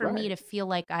exciting for me to feel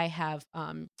like I have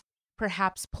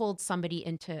perhaps pulled somebody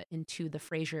into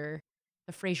the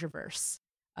Frasierverse.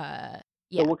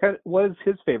 Yeah. So what is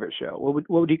his favorite show? What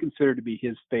would he consider to be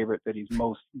his favorite that he's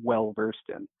most well versed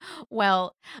in?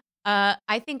 Well,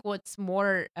 I think what's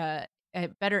more a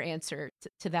better answer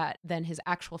to that than his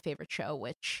actual favorite show,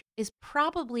 which is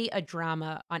probably a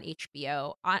drama on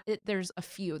HBO. There's a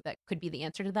few that could be the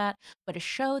answer to that, but a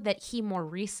show that he more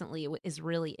recently is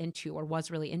really into or was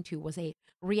really into was a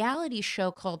reality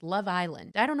show called Love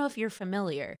Island. I don't know if you're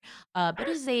familiar, but it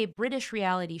is a British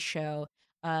reality show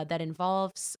that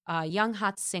involves young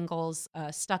hot singles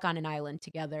stuck on an island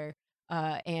together.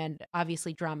 And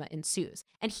obviously drama ensues.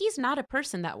 And he's not a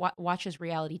person that watches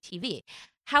reality TV.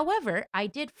 However, I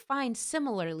did find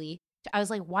similarly I was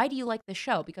like, why do you like the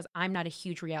show? Because I'm not a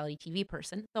huge reality TV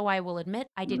person, though I will admit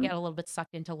I did Mhm. get a little bit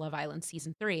sucked into Love Island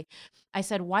season 3. I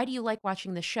said, why do you like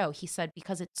watching the show? He said,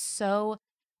 because it's so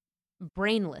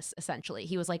brainless, essentially.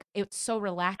 He was like, it's so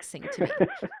relaxing to me.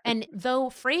 And though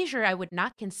Frasier, I would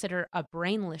not consider a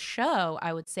brainless show,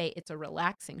 I would say it's a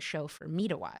relaxing show for me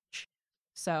to watch.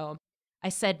 So I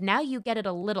said, now you get it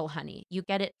a little, honey. You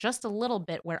get it just a little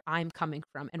bit where I'm coming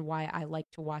from and why I like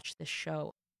to watch this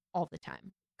show all the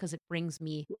time. Because it brings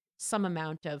me some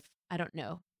amount of, I don't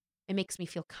know, it makes me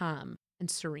feel calm and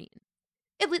serene.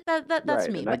 That's Right.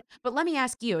 me. And I But let me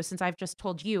ask you, since I've just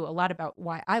told you a lot about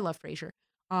why I love Frasier.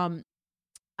 Um,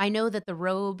 I know that the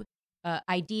robe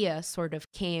idea sort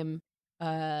of came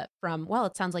from, well,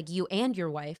 it sounds like you and your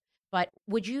wife, but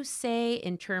would you say,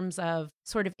 in terms of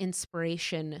sort of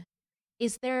inspiration,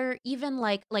 is there even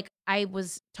like I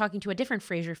was talking to a different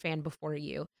Frasier fan before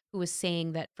you who was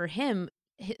saying that for him,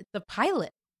 the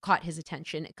pilot caught his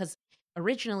attention because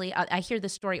originally I hear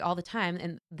this story all the time,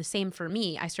 and the same for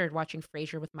me. I started watching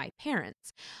Frasier with my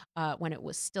parents when it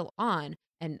was still on,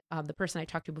 and the person I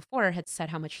talked to before had said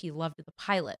how much he loved the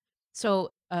pilot. So,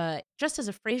 just as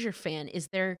a Frasier fan, is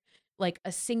there like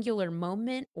a singular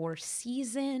moment or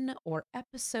season or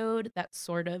episode that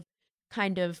sort of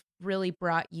kind of really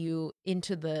brought you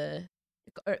into the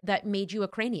or that made you a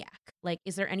Craniac? Like,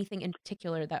 is there anything in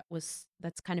particular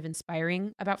that's kind of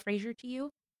inspiring about Frasier to you?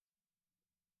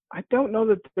 I don't know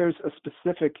that there's a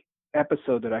specific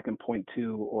episode that I can point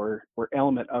to or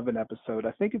element of an episode.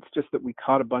 I think it's just that we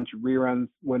caught a bunch of reruns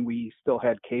when we still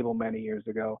had cable many years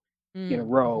ago in a Mm-hmm.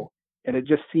 row, and it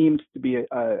just seemed to be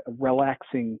a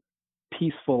relaxing,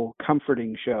 peaceful,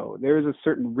 comforting show. There is a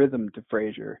certain rhythm to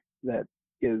Frasier that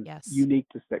is Yes. unique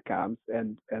to sitcoms,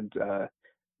 and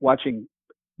watching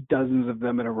dozens of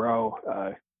them in a row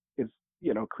is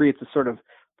creates a sort of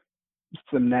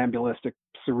somnambulistic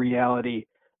surreality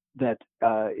that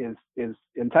is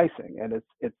enticing, and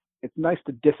it's nice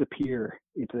to disappear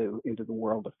into the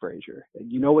world of Frasier.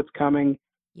 You know what's coming.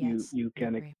 You Yes, you I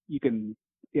can agree. you can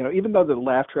even though the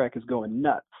laugh track is going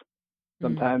nuts, Mm,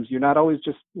 sometimes you're not always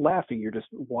just laughing. You're just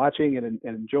watching and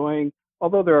enjoying.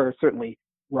 Although there are certainly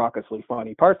raucously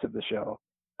funny parts of the show,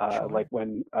 like sure.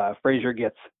 when Frasier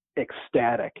gets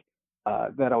ecstatic,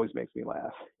 that always makes me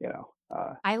laugh.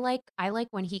 I like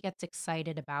when he gets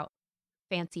excited about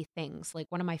fancy things. Like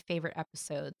one of my favorite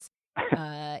episodes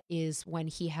is when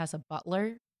he has a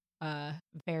butler uh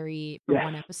very for Yes,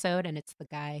 one episode, and it's the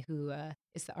guy who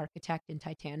is the architect in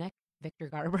Titanic, Victor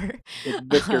Garber. it's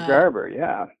Victor uh, Garber,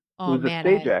 yeah, oh who's a man,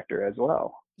 stage I actor as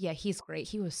well. Yeah, he's great.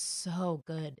 He was so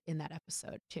good in that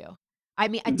episode too. I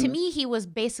mean, to Hmm. me, he was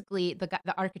basically the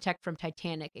architect from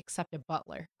Titanic, except a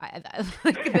butler.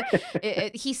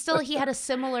 Like he had a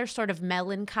similar sort of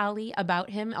melancholy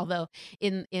about him. Although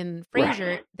in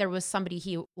Frasier, Right, there was somebody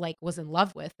he like was in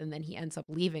love with, and then he ends up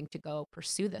leaving to go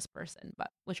pursue this person, but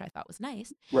which I thought was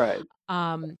nice. right.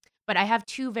 Um, but I have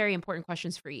two very important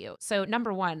questions for you. So,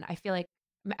 number one, I feel like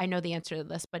I know the answer to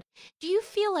this, but do you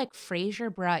feel like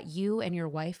Frasier brought you and your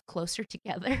wife closer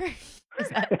together? Is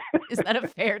that is that a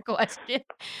fair question?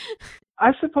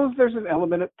 I suppose there's an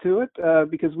element to it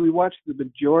because we watched the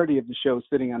majority of the show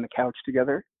sitting on the couch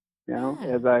together. Yeah.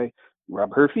 As I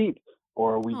rub her feet,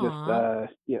 or we just, Aw.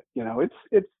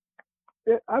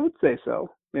 I would say so.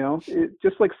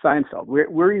 Just like Seinfeld,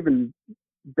 we're even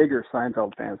bigger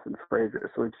Seinfeld fans than Frasier,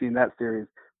 so we've seen that series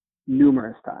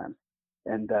numerous times,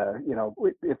 and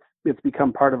it's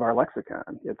become part of our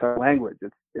lexicon. It's our language.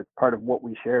 It's part of what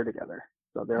we share together.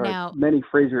 So there are Now, many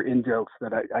Frasier in jokes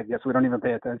that I guess we don't even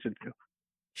pay attention to.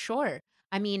 sure.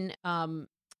 I mean,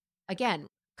 again,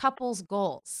 couples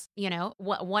goals,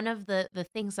 one of the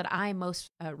things that I most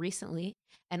recently,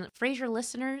 and Frasier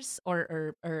listeners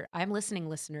or I'm listening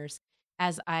listeners,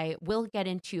 as I will get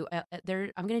into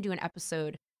there, I'm going to do an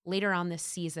episode later on this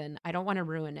season. I don't want to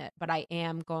ruin it, but I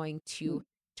am going to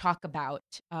talk about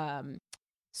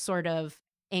sort of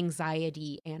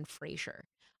anxiety and Frasier.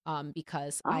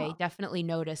 Because I Ah, definitely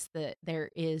noticed that there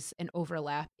is an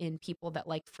overlap in people that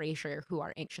like Frasier who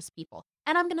are anxious people.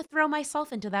 And I'm going to throw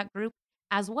myself into that group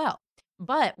as well.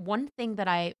 But one thing that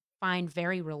I find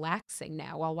very relaxing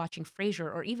now while watching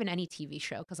Frasier or even any TV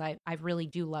show, because I really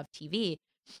do love TV,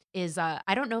 is I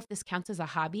don't know if this counts as a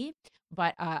hobby,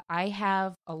 but I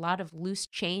have a lot of loose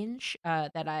change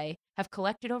that I have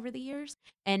collected over the years.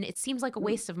 And it seems like a mm,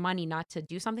 waste of money not to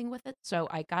do something with it. So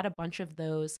I got a bunch of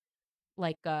those,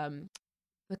 like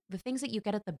the things that you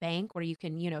get at the bank where you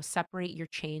can, separate your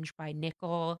change by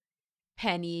nickel,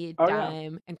 penny, oh yeah.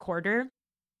 dime, and quarter.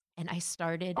 And I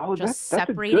started Oh, just that's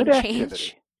a good separating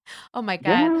activity. change. Oh my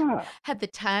God. Yeah. Had the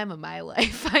time of my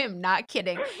life. I am not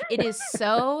kidding. It is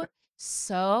so,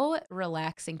 so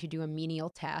relaxing to do a menial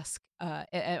task.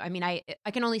 I mean, I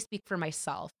can only speak for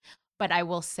myself, but I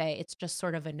will say it's just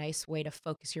sort of a nice way to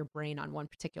focus your brain on one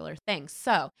particular thing.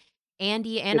 So,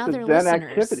 Andy and It's a other Zen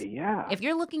listeners, activity, yeah. if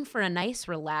you're looking for a nice,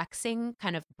 relaxing,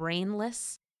 kind of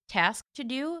brainless task to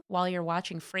do while you're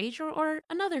watching Frasier or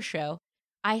another show,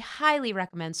 I highly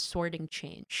recommend sorting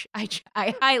change.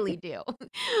 I highly do.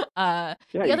 Yeah,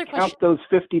 The you other count question, those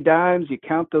 50 dimes, you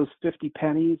count those 50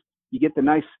 pennies, you get the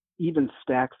nice even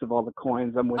stacks of all the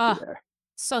coins. I'm with you there.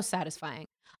 so satisfying.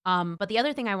 But the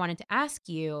other thing I wanted to ask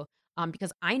you,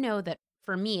 because I know that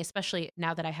for me, especially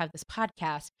now that I have this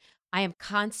podcast, I am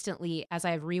constantly, as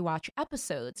I rewatch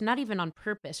episodes, not even on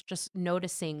purpose, just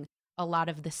noticing a lot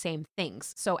of the same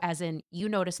things. So, as in, you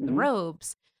noticed the Hmm.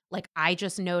 robes, like I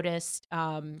just noticed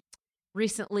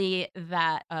recently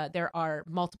that there are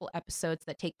multiple episodes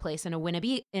that take place in a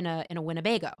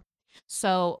Winnebago.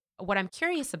 So, what I'm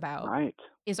curious about Right.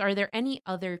 is, are there any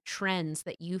other trends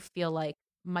that you feel like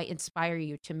might inspire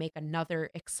you to make another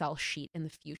Excel sheet in the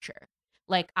future?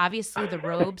 Like, obviously, the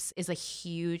robes is a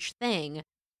huge thing.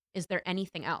 Is there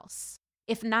anything else?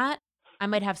 If not, I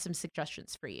might have some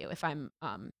suggestions for you if I'm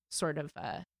sort of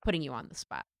putting you on the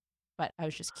spot. But I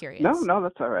was just No, curious. no,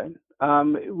 that's all right.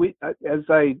 As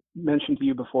I mentioned to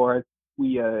you before,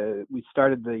 we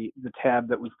started the tab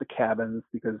that was the cabins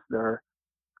because there are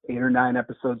 8 or 9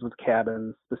 episodes with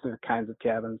cabins, specific kinds of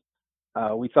cabins.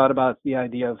 We thought about the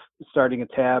idea of starting a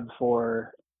tab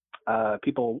for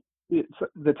people,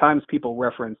 the times people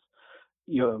reference,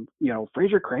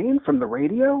 Frasier Crane from the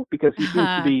radio, because he seems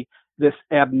to be this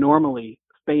abnormally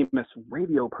famous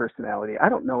radio personality. I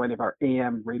don't know any of our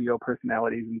AM radio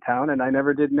personalities in town, and I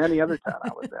never did in any other town I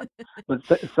was in. But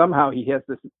somehow he has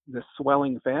this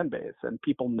swelling fan base, and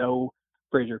people know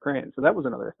Frasier Crane. So that was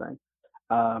another thing.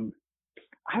 Um,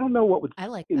 I don't know what would I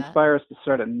like that. inspire us to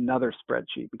start another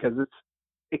spreadsheet, because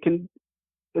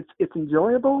it's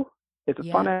enjoyable. It's a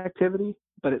fun Yeah, activity,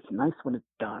 but it's nice when it's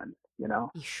done.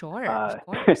 sure, Uh, of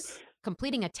course.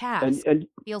 Completing a and task and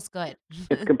feels good.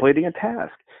 it's completing a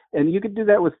task, and you could do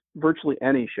that with virtually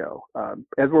any show.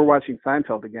 As we're watching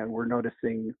Seinfeld again, we're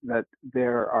noticing that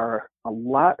there are a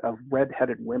lot of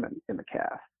redheaded women in the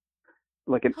cast.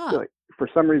 Huh. Like for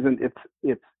some reason,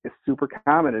 it's super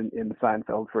common in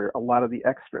Seinfeld for a lot of the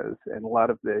extras and a lot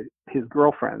of his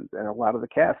girlfriends and a lot of the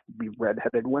cast to be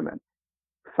redheaded women.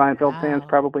 Seinfeld fans Wow.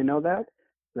 probably know that.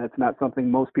 That's not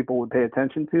something most people would pay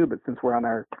attention to, but since we're on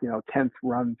our 10th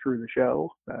run through the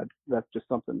show, that's just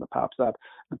something that pops up.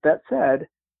 But that said,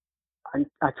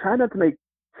 I try not to make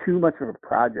too much of a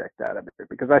project out of it,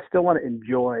 because I still want to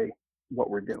enjoy what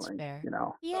we're That's doing. fair.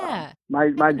 Yeah, I My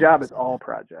can job is understand all that.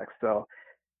 projects, so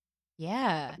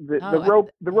Yeah. the Oh, yeah.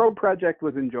 road project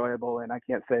was enjoyable, and I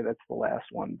can't say that's the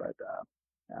last one, but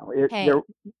Hey,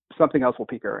 something else will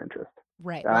pique our interest.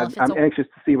 right. Well, if it's I'm a anxious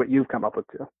to see what you've come up with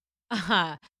too.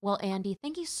 well, Andy,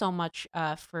 thank you so much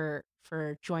for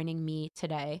joining me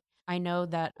today.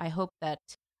 I hope that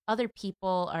other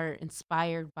people are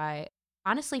inspired by,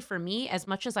 honestly, for me, as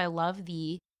much as I love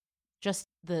the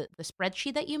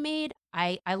spreadsheet that you made,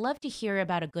 I love to hear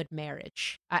about a good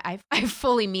marriage. I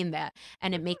fully mean that,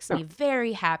 and it makes me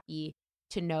very happy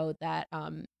to know that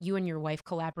you and your wife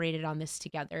collaborated on this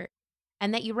together,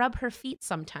 and that you rub her feet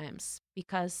sometimes,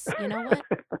 because you know what?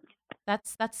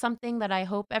 That's something that I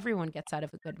hope everyone gets out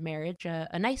of a good marriage,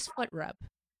 a nice foot rub.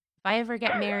 If I ever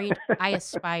get married, I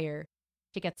aspire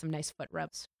to get some nice foot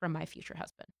rubs from my future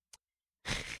husband.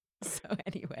 So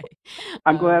anyway,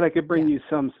 I'm glad I could bring yeah. you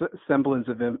some semblance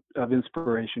of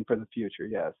inspiration for the future.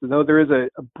 Yes, though there is a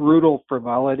brutal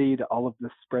frivolity to all of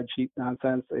this spreadsheet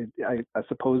nonsense, I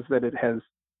suppose that it has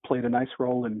played a nice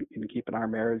role in keeping our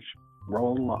marriage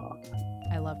rolling along.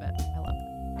 I love it. I love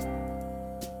it.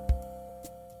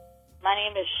 My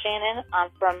name is Shannon. I'm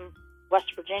from West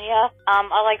Virginia.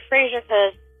 I like Frasier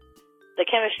because the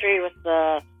chemistry with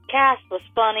the cast was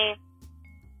funny,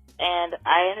 and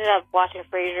I ended up watching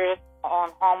Frasier on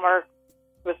Hallmark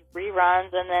with reruns,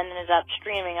 and then ended up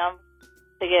streaming them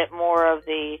to get more of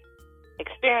the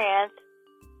experience.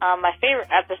 My favorite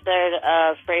episode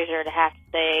of Frasier, to have to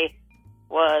say,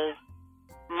 was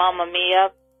Mamma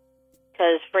Mia,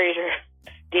 because Frasier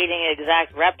dating an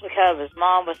exact replica of his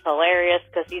mom was hilarious,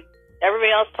 because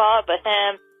everybody else saw it but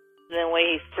him. The way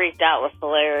he freaked out was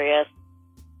hilarious.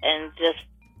 And just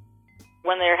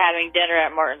when they were having dinner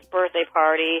at Martin's birthday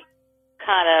party,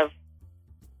 kind of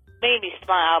made me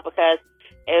smile, because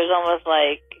it was almost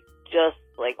like just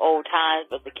like old times,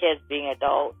 but the kids being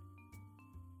adults.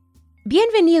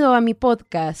 Bienvenido a mi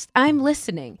podcast. I'm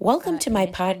listening. Welcome to my En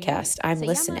español podcast, I'm se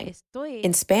llama listening. Estoy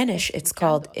In Spanish, it's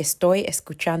called Escuchando. Estoy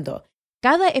Escuchando.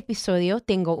 Cada episodio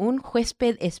tengo un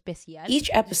huésped especial.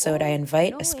 Each episode, I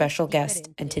invite a special guest,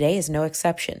 and today is no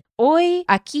exception. Hoy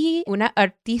aquí una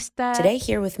artista. Today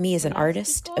here with me is an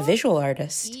artist, a visual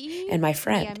artist, and my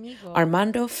friend,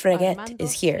 Armando Freguet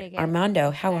is here.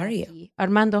 Armando, how are you?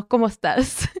 Armando, ¿cómo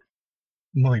estás?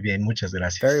 Muy bien, muchas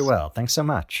gracias. Very well, thanks so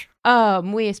much.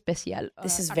 Muy especial.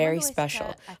 This is very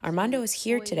special. Armando is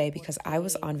here today because I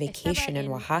was on vacation in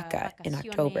Oaxaca in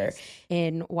October.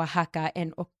 En Oaxaca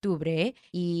en octubre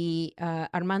y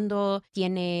Armando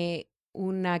tiene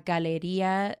una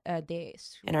galería de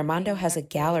su And Armando has a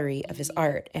gallery of his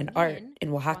art and art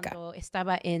in Oaxaca. Cuando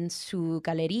estaba en su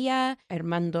galería,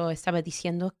 Armando estaba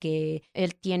diciendo que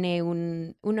él tiene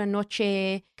una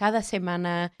noche cada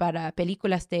semana para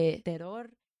películas de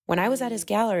terror. When I was at his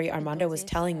gallery, Armando was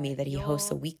telling me that he hosts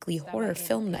a weekly horror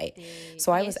film night.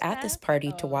 So I was at this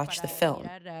party to watch the film.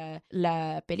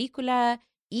 La película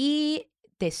y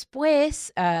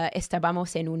después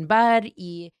estábamos en un bar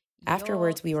y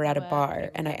afterwards, we were at a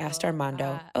bar, and I asked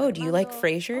Armando, "Oh, do you like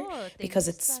Frasier? Because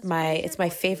it's my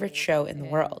favorite show in the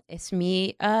world." Es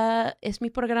mi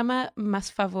programa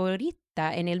más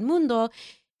favorita en el mundo.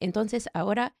 Entonces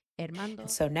ahora Armando. And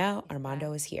so now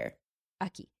Armando is here.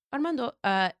 Aquí. Armando,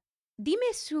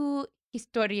 dime su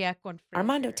historia con Frasier.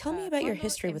 Armando, tell me about your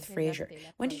history with Frasier.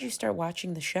 When did you start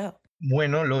watching the show?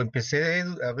 Bueno, lo empecé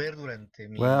a ver durante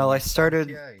mi Well, I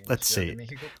started, let's see,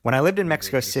 when I lived in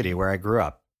Mexico City, where I grew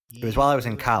up. It was while I was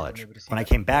in college. When I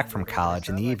came back from college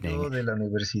in the evening, de la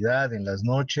universidad en las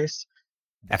noches,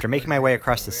 after making my way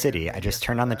across the city, I just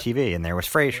turned on the TV and there was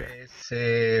Frasier.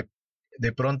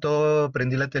 De pronto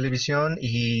prendí la televisión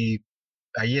y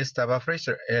ahí estaba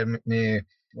Frasier.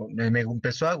 Me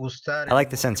empezó a gustar. I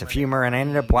liked the sense of humor and I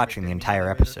ended up watching the entire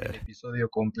episode. Episodio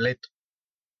completo.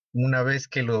 Una vez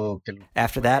que lo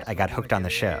After that, I got hooked on the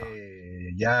show.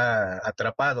 Ya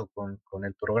atrapado con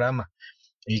el programa.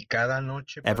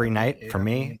 Every night, for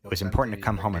me, it was important to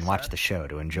come home and watch the show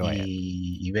to enjoy it.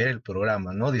 Y ver el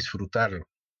programa, ¿no? Disfrutarlo.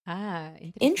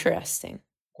 Interesting.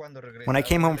 When I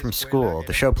came home from school,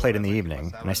 the show played in the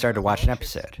evening, and I started to watch an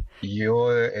episode.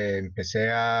 And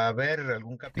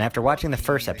after watching the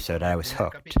first episode, I was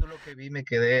hooked.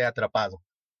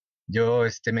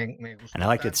 And I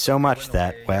liked it so much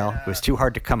that, well, it was too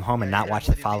hard to come home and not watch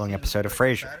the following episode of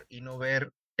Frasier.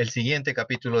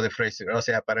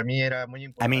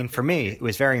 I mean, for me, it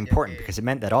was very important because it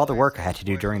meant that all the work I had to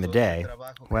do during the day,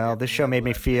 well, this show made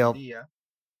me feel...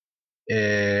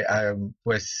 It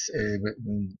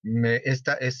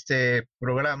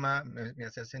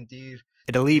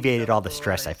alleviated all the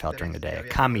stress I felt during the day. It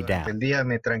calmed me down.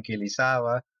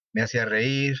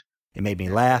 It made me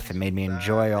laugh. It made me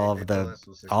enjoy all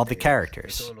the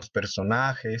characters. So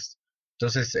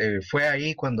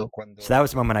that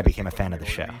was the moment I became a fan of the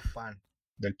show.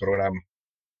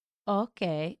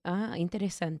 Okay,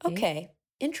 interesante. Okay,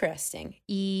 interesting.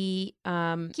 Y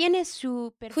 ¿quién es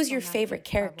su Who's your favorite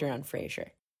character on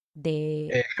Frasier?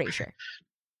 De Frasier.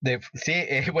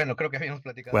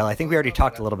 Well, I think we already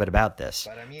talked a little bit about this.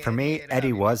 For me,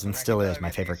 Eddie was and still is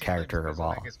my favorite character of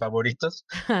all.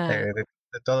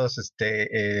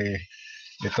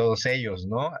 De todos ellos,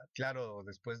 ¿no?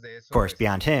 Of course,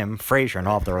 beyond him, Frasier and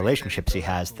all of the relationships he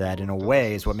has, that in a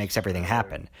way is what makes everything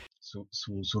happen.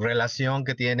 Su relación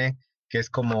que tiene, que es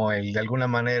como de alguna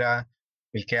manera,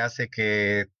 el que hace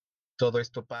que todo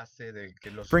esto pase.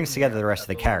 Brings together the rest of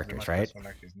the characters, right?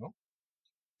 ¿No?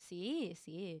 Sí,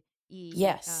 sí.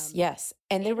 Yes, yes.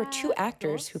 And there were two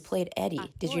actors who played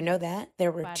Eddie. Did you know that?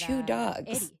 There were two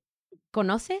dogs.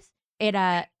 ¿Conoces?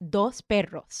 Era dos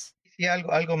perros. Sí,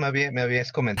 algo me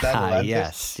habías comentado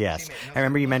antes. Yes. I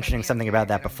remember you mentioning something about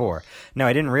that before. No,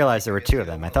 I didn't realize there were two of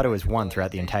them. I thought it was one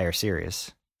throughout the entire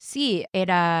series. Sí,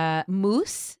 era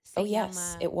Moose. Oh,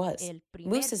 yes, it was.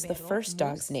 Moose is the first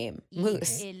dog's name.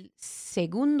 Moose. El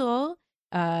segundo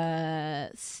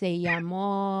se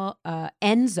llamó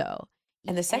Enzo.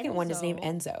 And the second one is named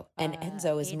Enzo. And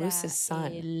Enzo is Moose's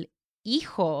son. El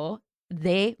hijo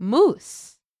de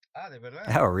Moose. ¿De verdad?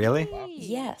 Oh, really?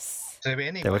 Yes.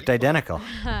 They looked identical.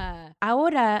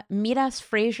 Ahora miras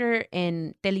Frasier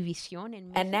en televisión en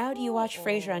Mexico. And now do you watch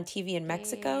Frasier on TV in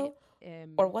Mexico?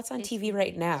 Or what's on TV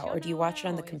right now? Or do you watch it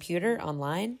on the computer,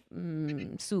 online?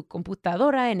 Su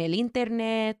computadora, en el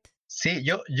internet. Sí,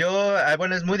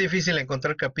 bueno, es muy difícil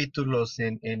encontrar capítulos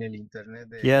en el internet.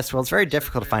 Yes, well, it's very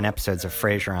difficult to find episodes of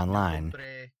Frasier online.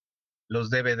 Los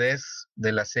DVDs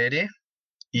de la serie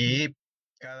y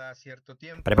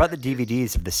But I bought the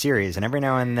DVDs of the series, and every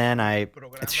now and then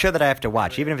it's a show that I have to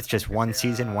watch, even if it's just one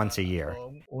season once a year.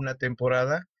 Una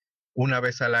temporada, una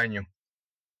vez al año.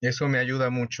 Eso me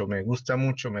ayuda mucho, me gusta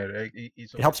mucho.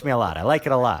 It helps me a lot. I like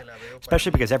it a lot,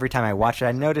 especially because every time I watch it,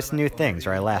 I notice new things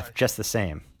or I laugh just the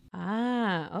same.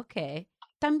 Okay.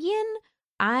 También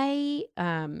hay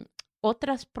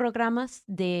otros programas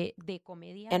de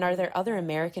comedia. And are there other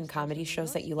American comedy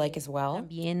shows that you like as well?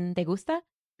 ¿También te gusta?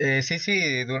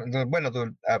 Sí, bueno,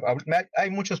 hay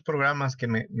muchos programas que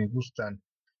me gustan.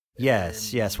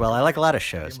 Yes. Well, I like a lot of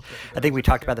shows. I think we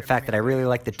talked about the fact that I really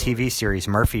like the TV series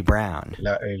Murphy Brown.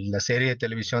 La serie de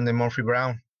televisión de Murphy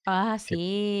Brown.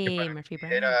 Sí, Murphy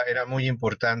Brown. Era muy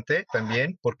importante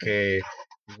también porque...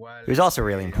 It was also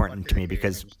really important to me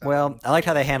because, well, I liked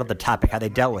how they handled the topic, how they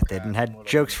dealt with it, and had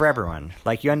jokes for everyone.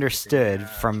 Like, you understood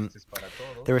from...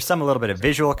 There was a little bit of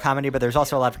visual comedy, but there's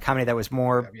also a lot of comedy that was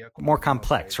more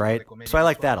complex, right? So I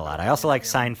like that a lot. I also like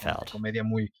Seinfeld. Comedia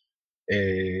muy...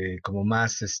 como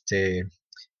más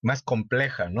más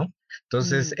compleja, ¿no?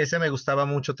 Entonces, ese me gustaba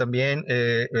mucho también.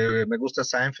 Me gusta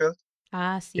Seinfeld.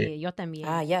 Sí, yo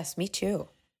también. Yes, me too.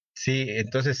 Sí,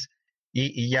 entonces,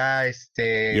 y ya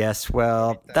Yes,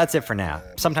 well, that's it for now.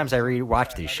 Sometimes I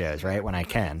rewatch these shows, right, when I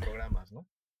can.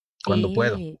 Cuando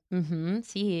puedo.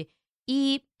 Sí.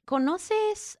 ¿Y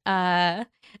conoces a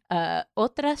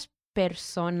otras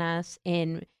personas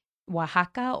en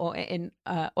Oaxaca o en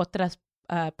otras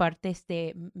partes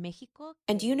de México?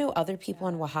 And do you know other people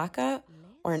in Oaxaca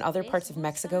or in other parts of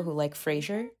Mexico who like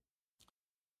Frasier?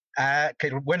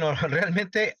 Bueno,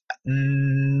 realmente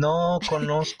no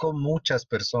conozco muchas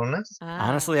personas.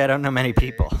 Honestly, I don't know many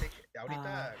people.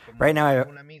 Right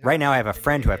now I have a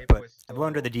friend who I've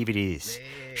loaned her the DVDs.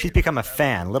 She's become a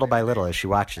fan little by little as she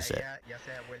watches it.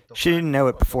 She didn't know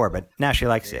it before, but now she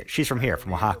likes it. She's from here,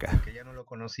 from Oaxaca. Ella no lo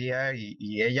conocía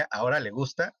y ella ahora le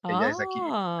gusta. Ella es aquí,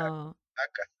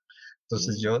 Oaxaca.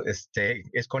 Entonces yo,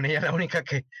 es con ella la única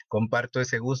que comparto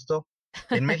ese gusto.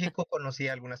 En México conocí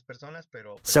a algunas personas,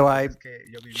 pero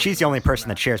she's the only person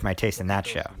that shares my taste in that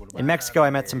show. In Mexico, I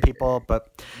met some people,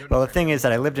 but, well, the thing is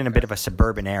that I lived in a bit of a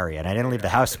suburban area, and I didn't leave the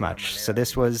house much, so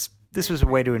this was a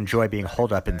way to enjoy being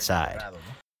holed up inside.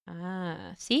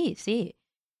 Sí.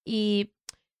 ¿Y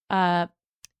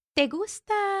te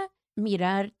gusta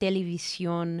mirar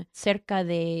televisión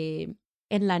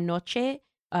en la noche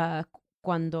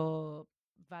cuando...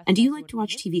 And do you like to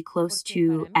watch TV close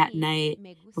to at night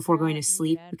before going to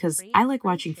sleep? Because I like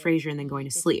watching Frasier and then going to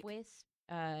sleep.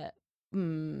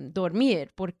 Dormir,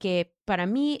 porque para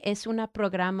mí es un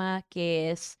programa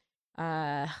que es,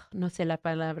 no sé la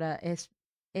palabra,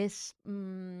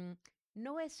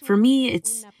 For me,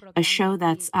 it's a show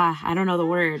that's, I don't know the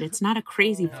word. It's not a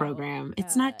crazy program.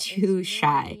 It's not too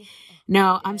shy.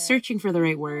 No, I'm searching for the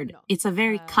right word. It's a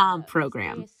very calm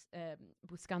program.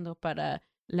 Buscando para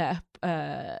la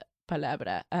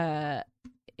palabra.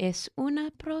 Es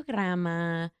un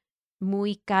programa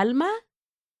muy calma.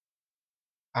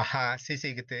 Ajá, sí.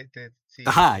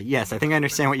 Aha, yes, I think I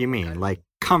understand what you mean. Like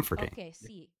comforting.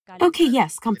 Okay,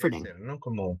 yes, comforting. ¿No?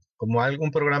 Como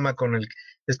algún programa con el...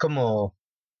 Es como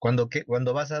cuando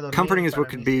vas a dormir... Comforting is what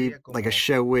could be like a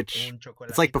show which...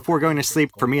 It's like before going to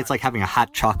sleep. For me, it's like having a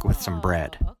hot chocolate with some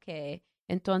bread. Okay,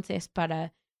 entonces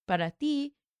para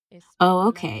ti... Oh,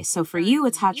 okay. So for you,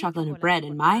 it's hot chocolate and bread,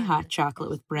 and my hot chocolate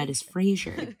with bread is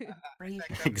Frasier.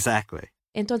 Exactly.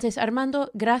 Entonces, Armando,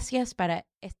 gracias para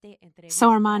este entrevista.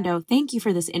 So, Armando, thank you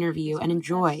for this interview, and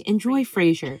enjoy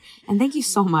Frasier, and thank you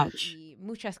so much.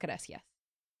 Muchas gracias.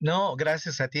 No,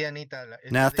 gracias a ti, Anita.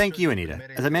 No, thank you, Anita.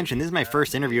 As I mentioned, this is my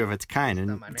first interview of its kind,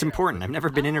 and it's important. I've never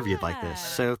been interviewed like this,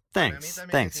 so thanks.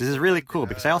 This is really cool,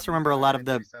 because I also remember a lot of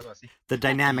the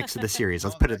dynamics of the series,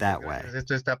 let's put it that way.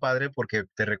 Esto está padre porque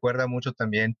te recuerda mucho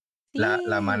también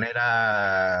la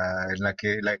manera en la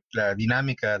que, la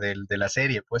dinámica de la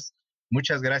serie, pues.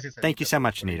 Muchas gracias. Thank you so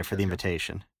much, Anita, for the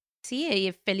invitation. Sí,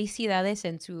 y felicidades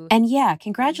en su... And yeah,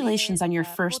 congratulations on your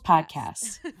first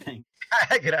podcast.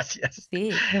 Gracias.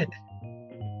 Sí.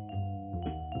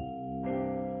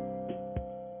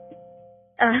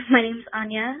 My name's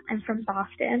Anya. I'm from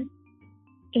Boston.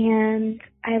 And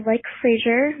I like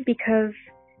Frasier because,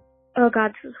 oh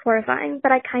God, this is horrifying,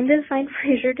 but I kind of find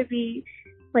Frasier to be,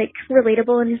 like,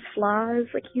 relatable in his flaws.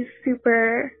 Like, he's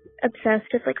super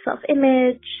obsessed with, like,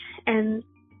 self-image and,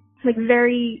 like,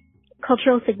 very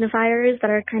cultural signifiers that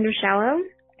are kind of shallow.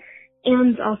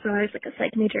 And also, I was, like, a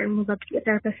psych major and would love to be a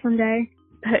therapist someday.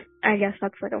 But I guess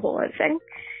that's, like, a whole other thing.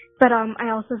 But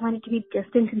I also find it to be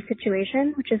distant in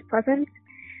situation, which is pleasant.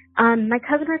 My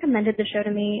cousin recommended the show to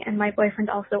me, and my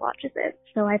boyfriend also watches it,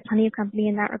 so I have plenty of company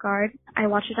in that regard. I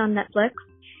watch it on Netflix.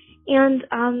 And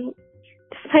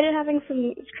despite it having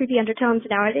some creepy undertones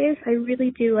nowadays, I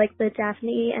really do like the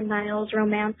Daphne and Niles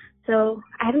romance. So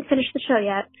I haven't finished the show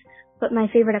yet, but my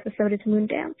favorite episode is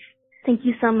Moondance. Thank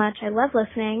you so much. I love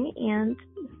listening, and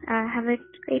have a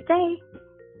great day.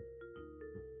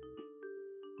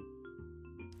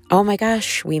 Oh my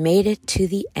gosh, we made it to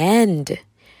the end.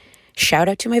 Shout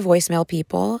out to my voicemail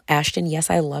people. Ashton, yes,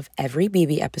 I love every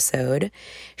BB episode.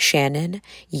 Shannon,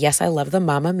 yes, I love the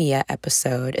Mamma Mia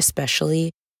episode,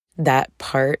 especially that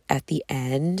part at the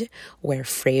end where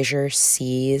Frasier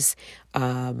sees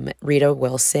Rita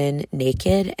Wilson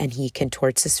naked and he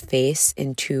contorts his face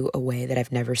into a way that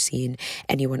I've never seen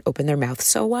anyone open their mouth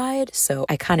so wide. So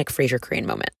iconic Frasier Crane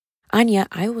moment. Anya,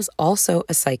 I was also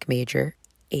a psych major,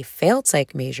 a failed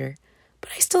psych major, but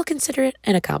I still consider it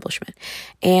an accomplishment.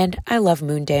 And I love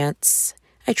Moondance.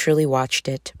 I truly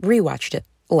rewatched it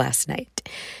last night.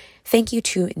 Thank you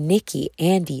to Nikki,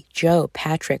 Andy, Joe,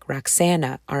 Patrick,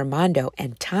 Roxana, Armando,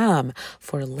 and Tom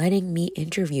for letting me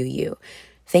interview you.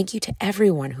 Thank you to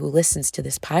everyone who listens to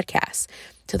this podcast.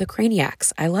 To the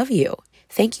Craniacs, I love you.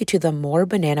 Thank you to the More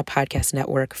Banana Podcast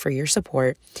Network for your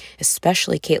support,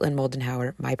 especially Caitlin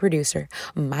Moldenhauer, my producer,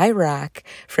 my rock,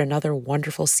 for another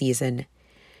wonderful season.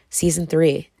 Season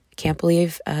 3. Can't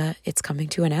believe it's coming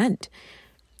to an end.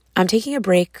 I'm taking a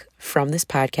break from this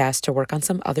podcast to work on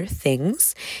some other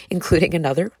things, including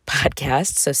another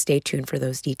podcast, so stay tuned for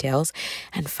those details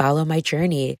and follow my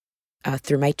journey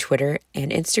through my Twitter and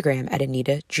Instagram at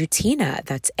Anita Jutina.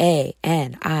 That's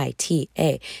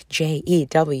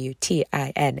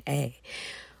ANITAJEWTINA.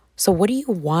 So what do you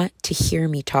want to hear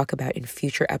me talk about in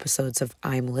future episodes of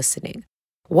I'm Listening?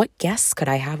 What guests could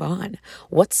I have on?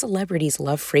 What celebrities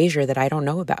love Frasier that I don't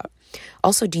know about?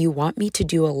 Also, do you want me to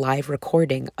do a live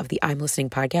recording of the I'm Listening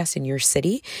podcast in your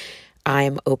city?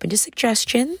 I'm open to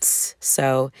suggestions.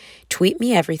 So tweet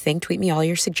me everything. Tweet me all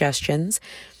your suggestions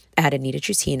at Anita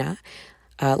Jutina.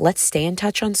 Let's stay in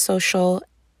touch on social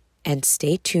and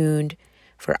stay tuned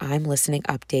for I'm Listening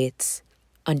updates.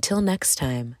 Until next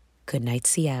time, good night,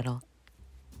 Seattle.